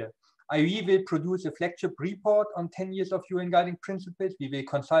de Chile. IE will produce a flagship report on 10 years of UN Guiding Principles. We will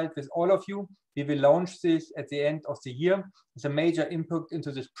consult with all of you. We will launch this at the end of the year. It's a major input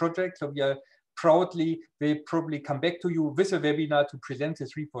into this project. So we are proudly, will probably come back to you with a webinar to present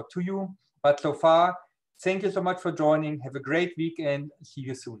this report to you. But so far, thank you so much for joining. Have a great week and see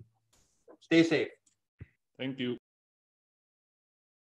you soon. Stay safe. Thank you.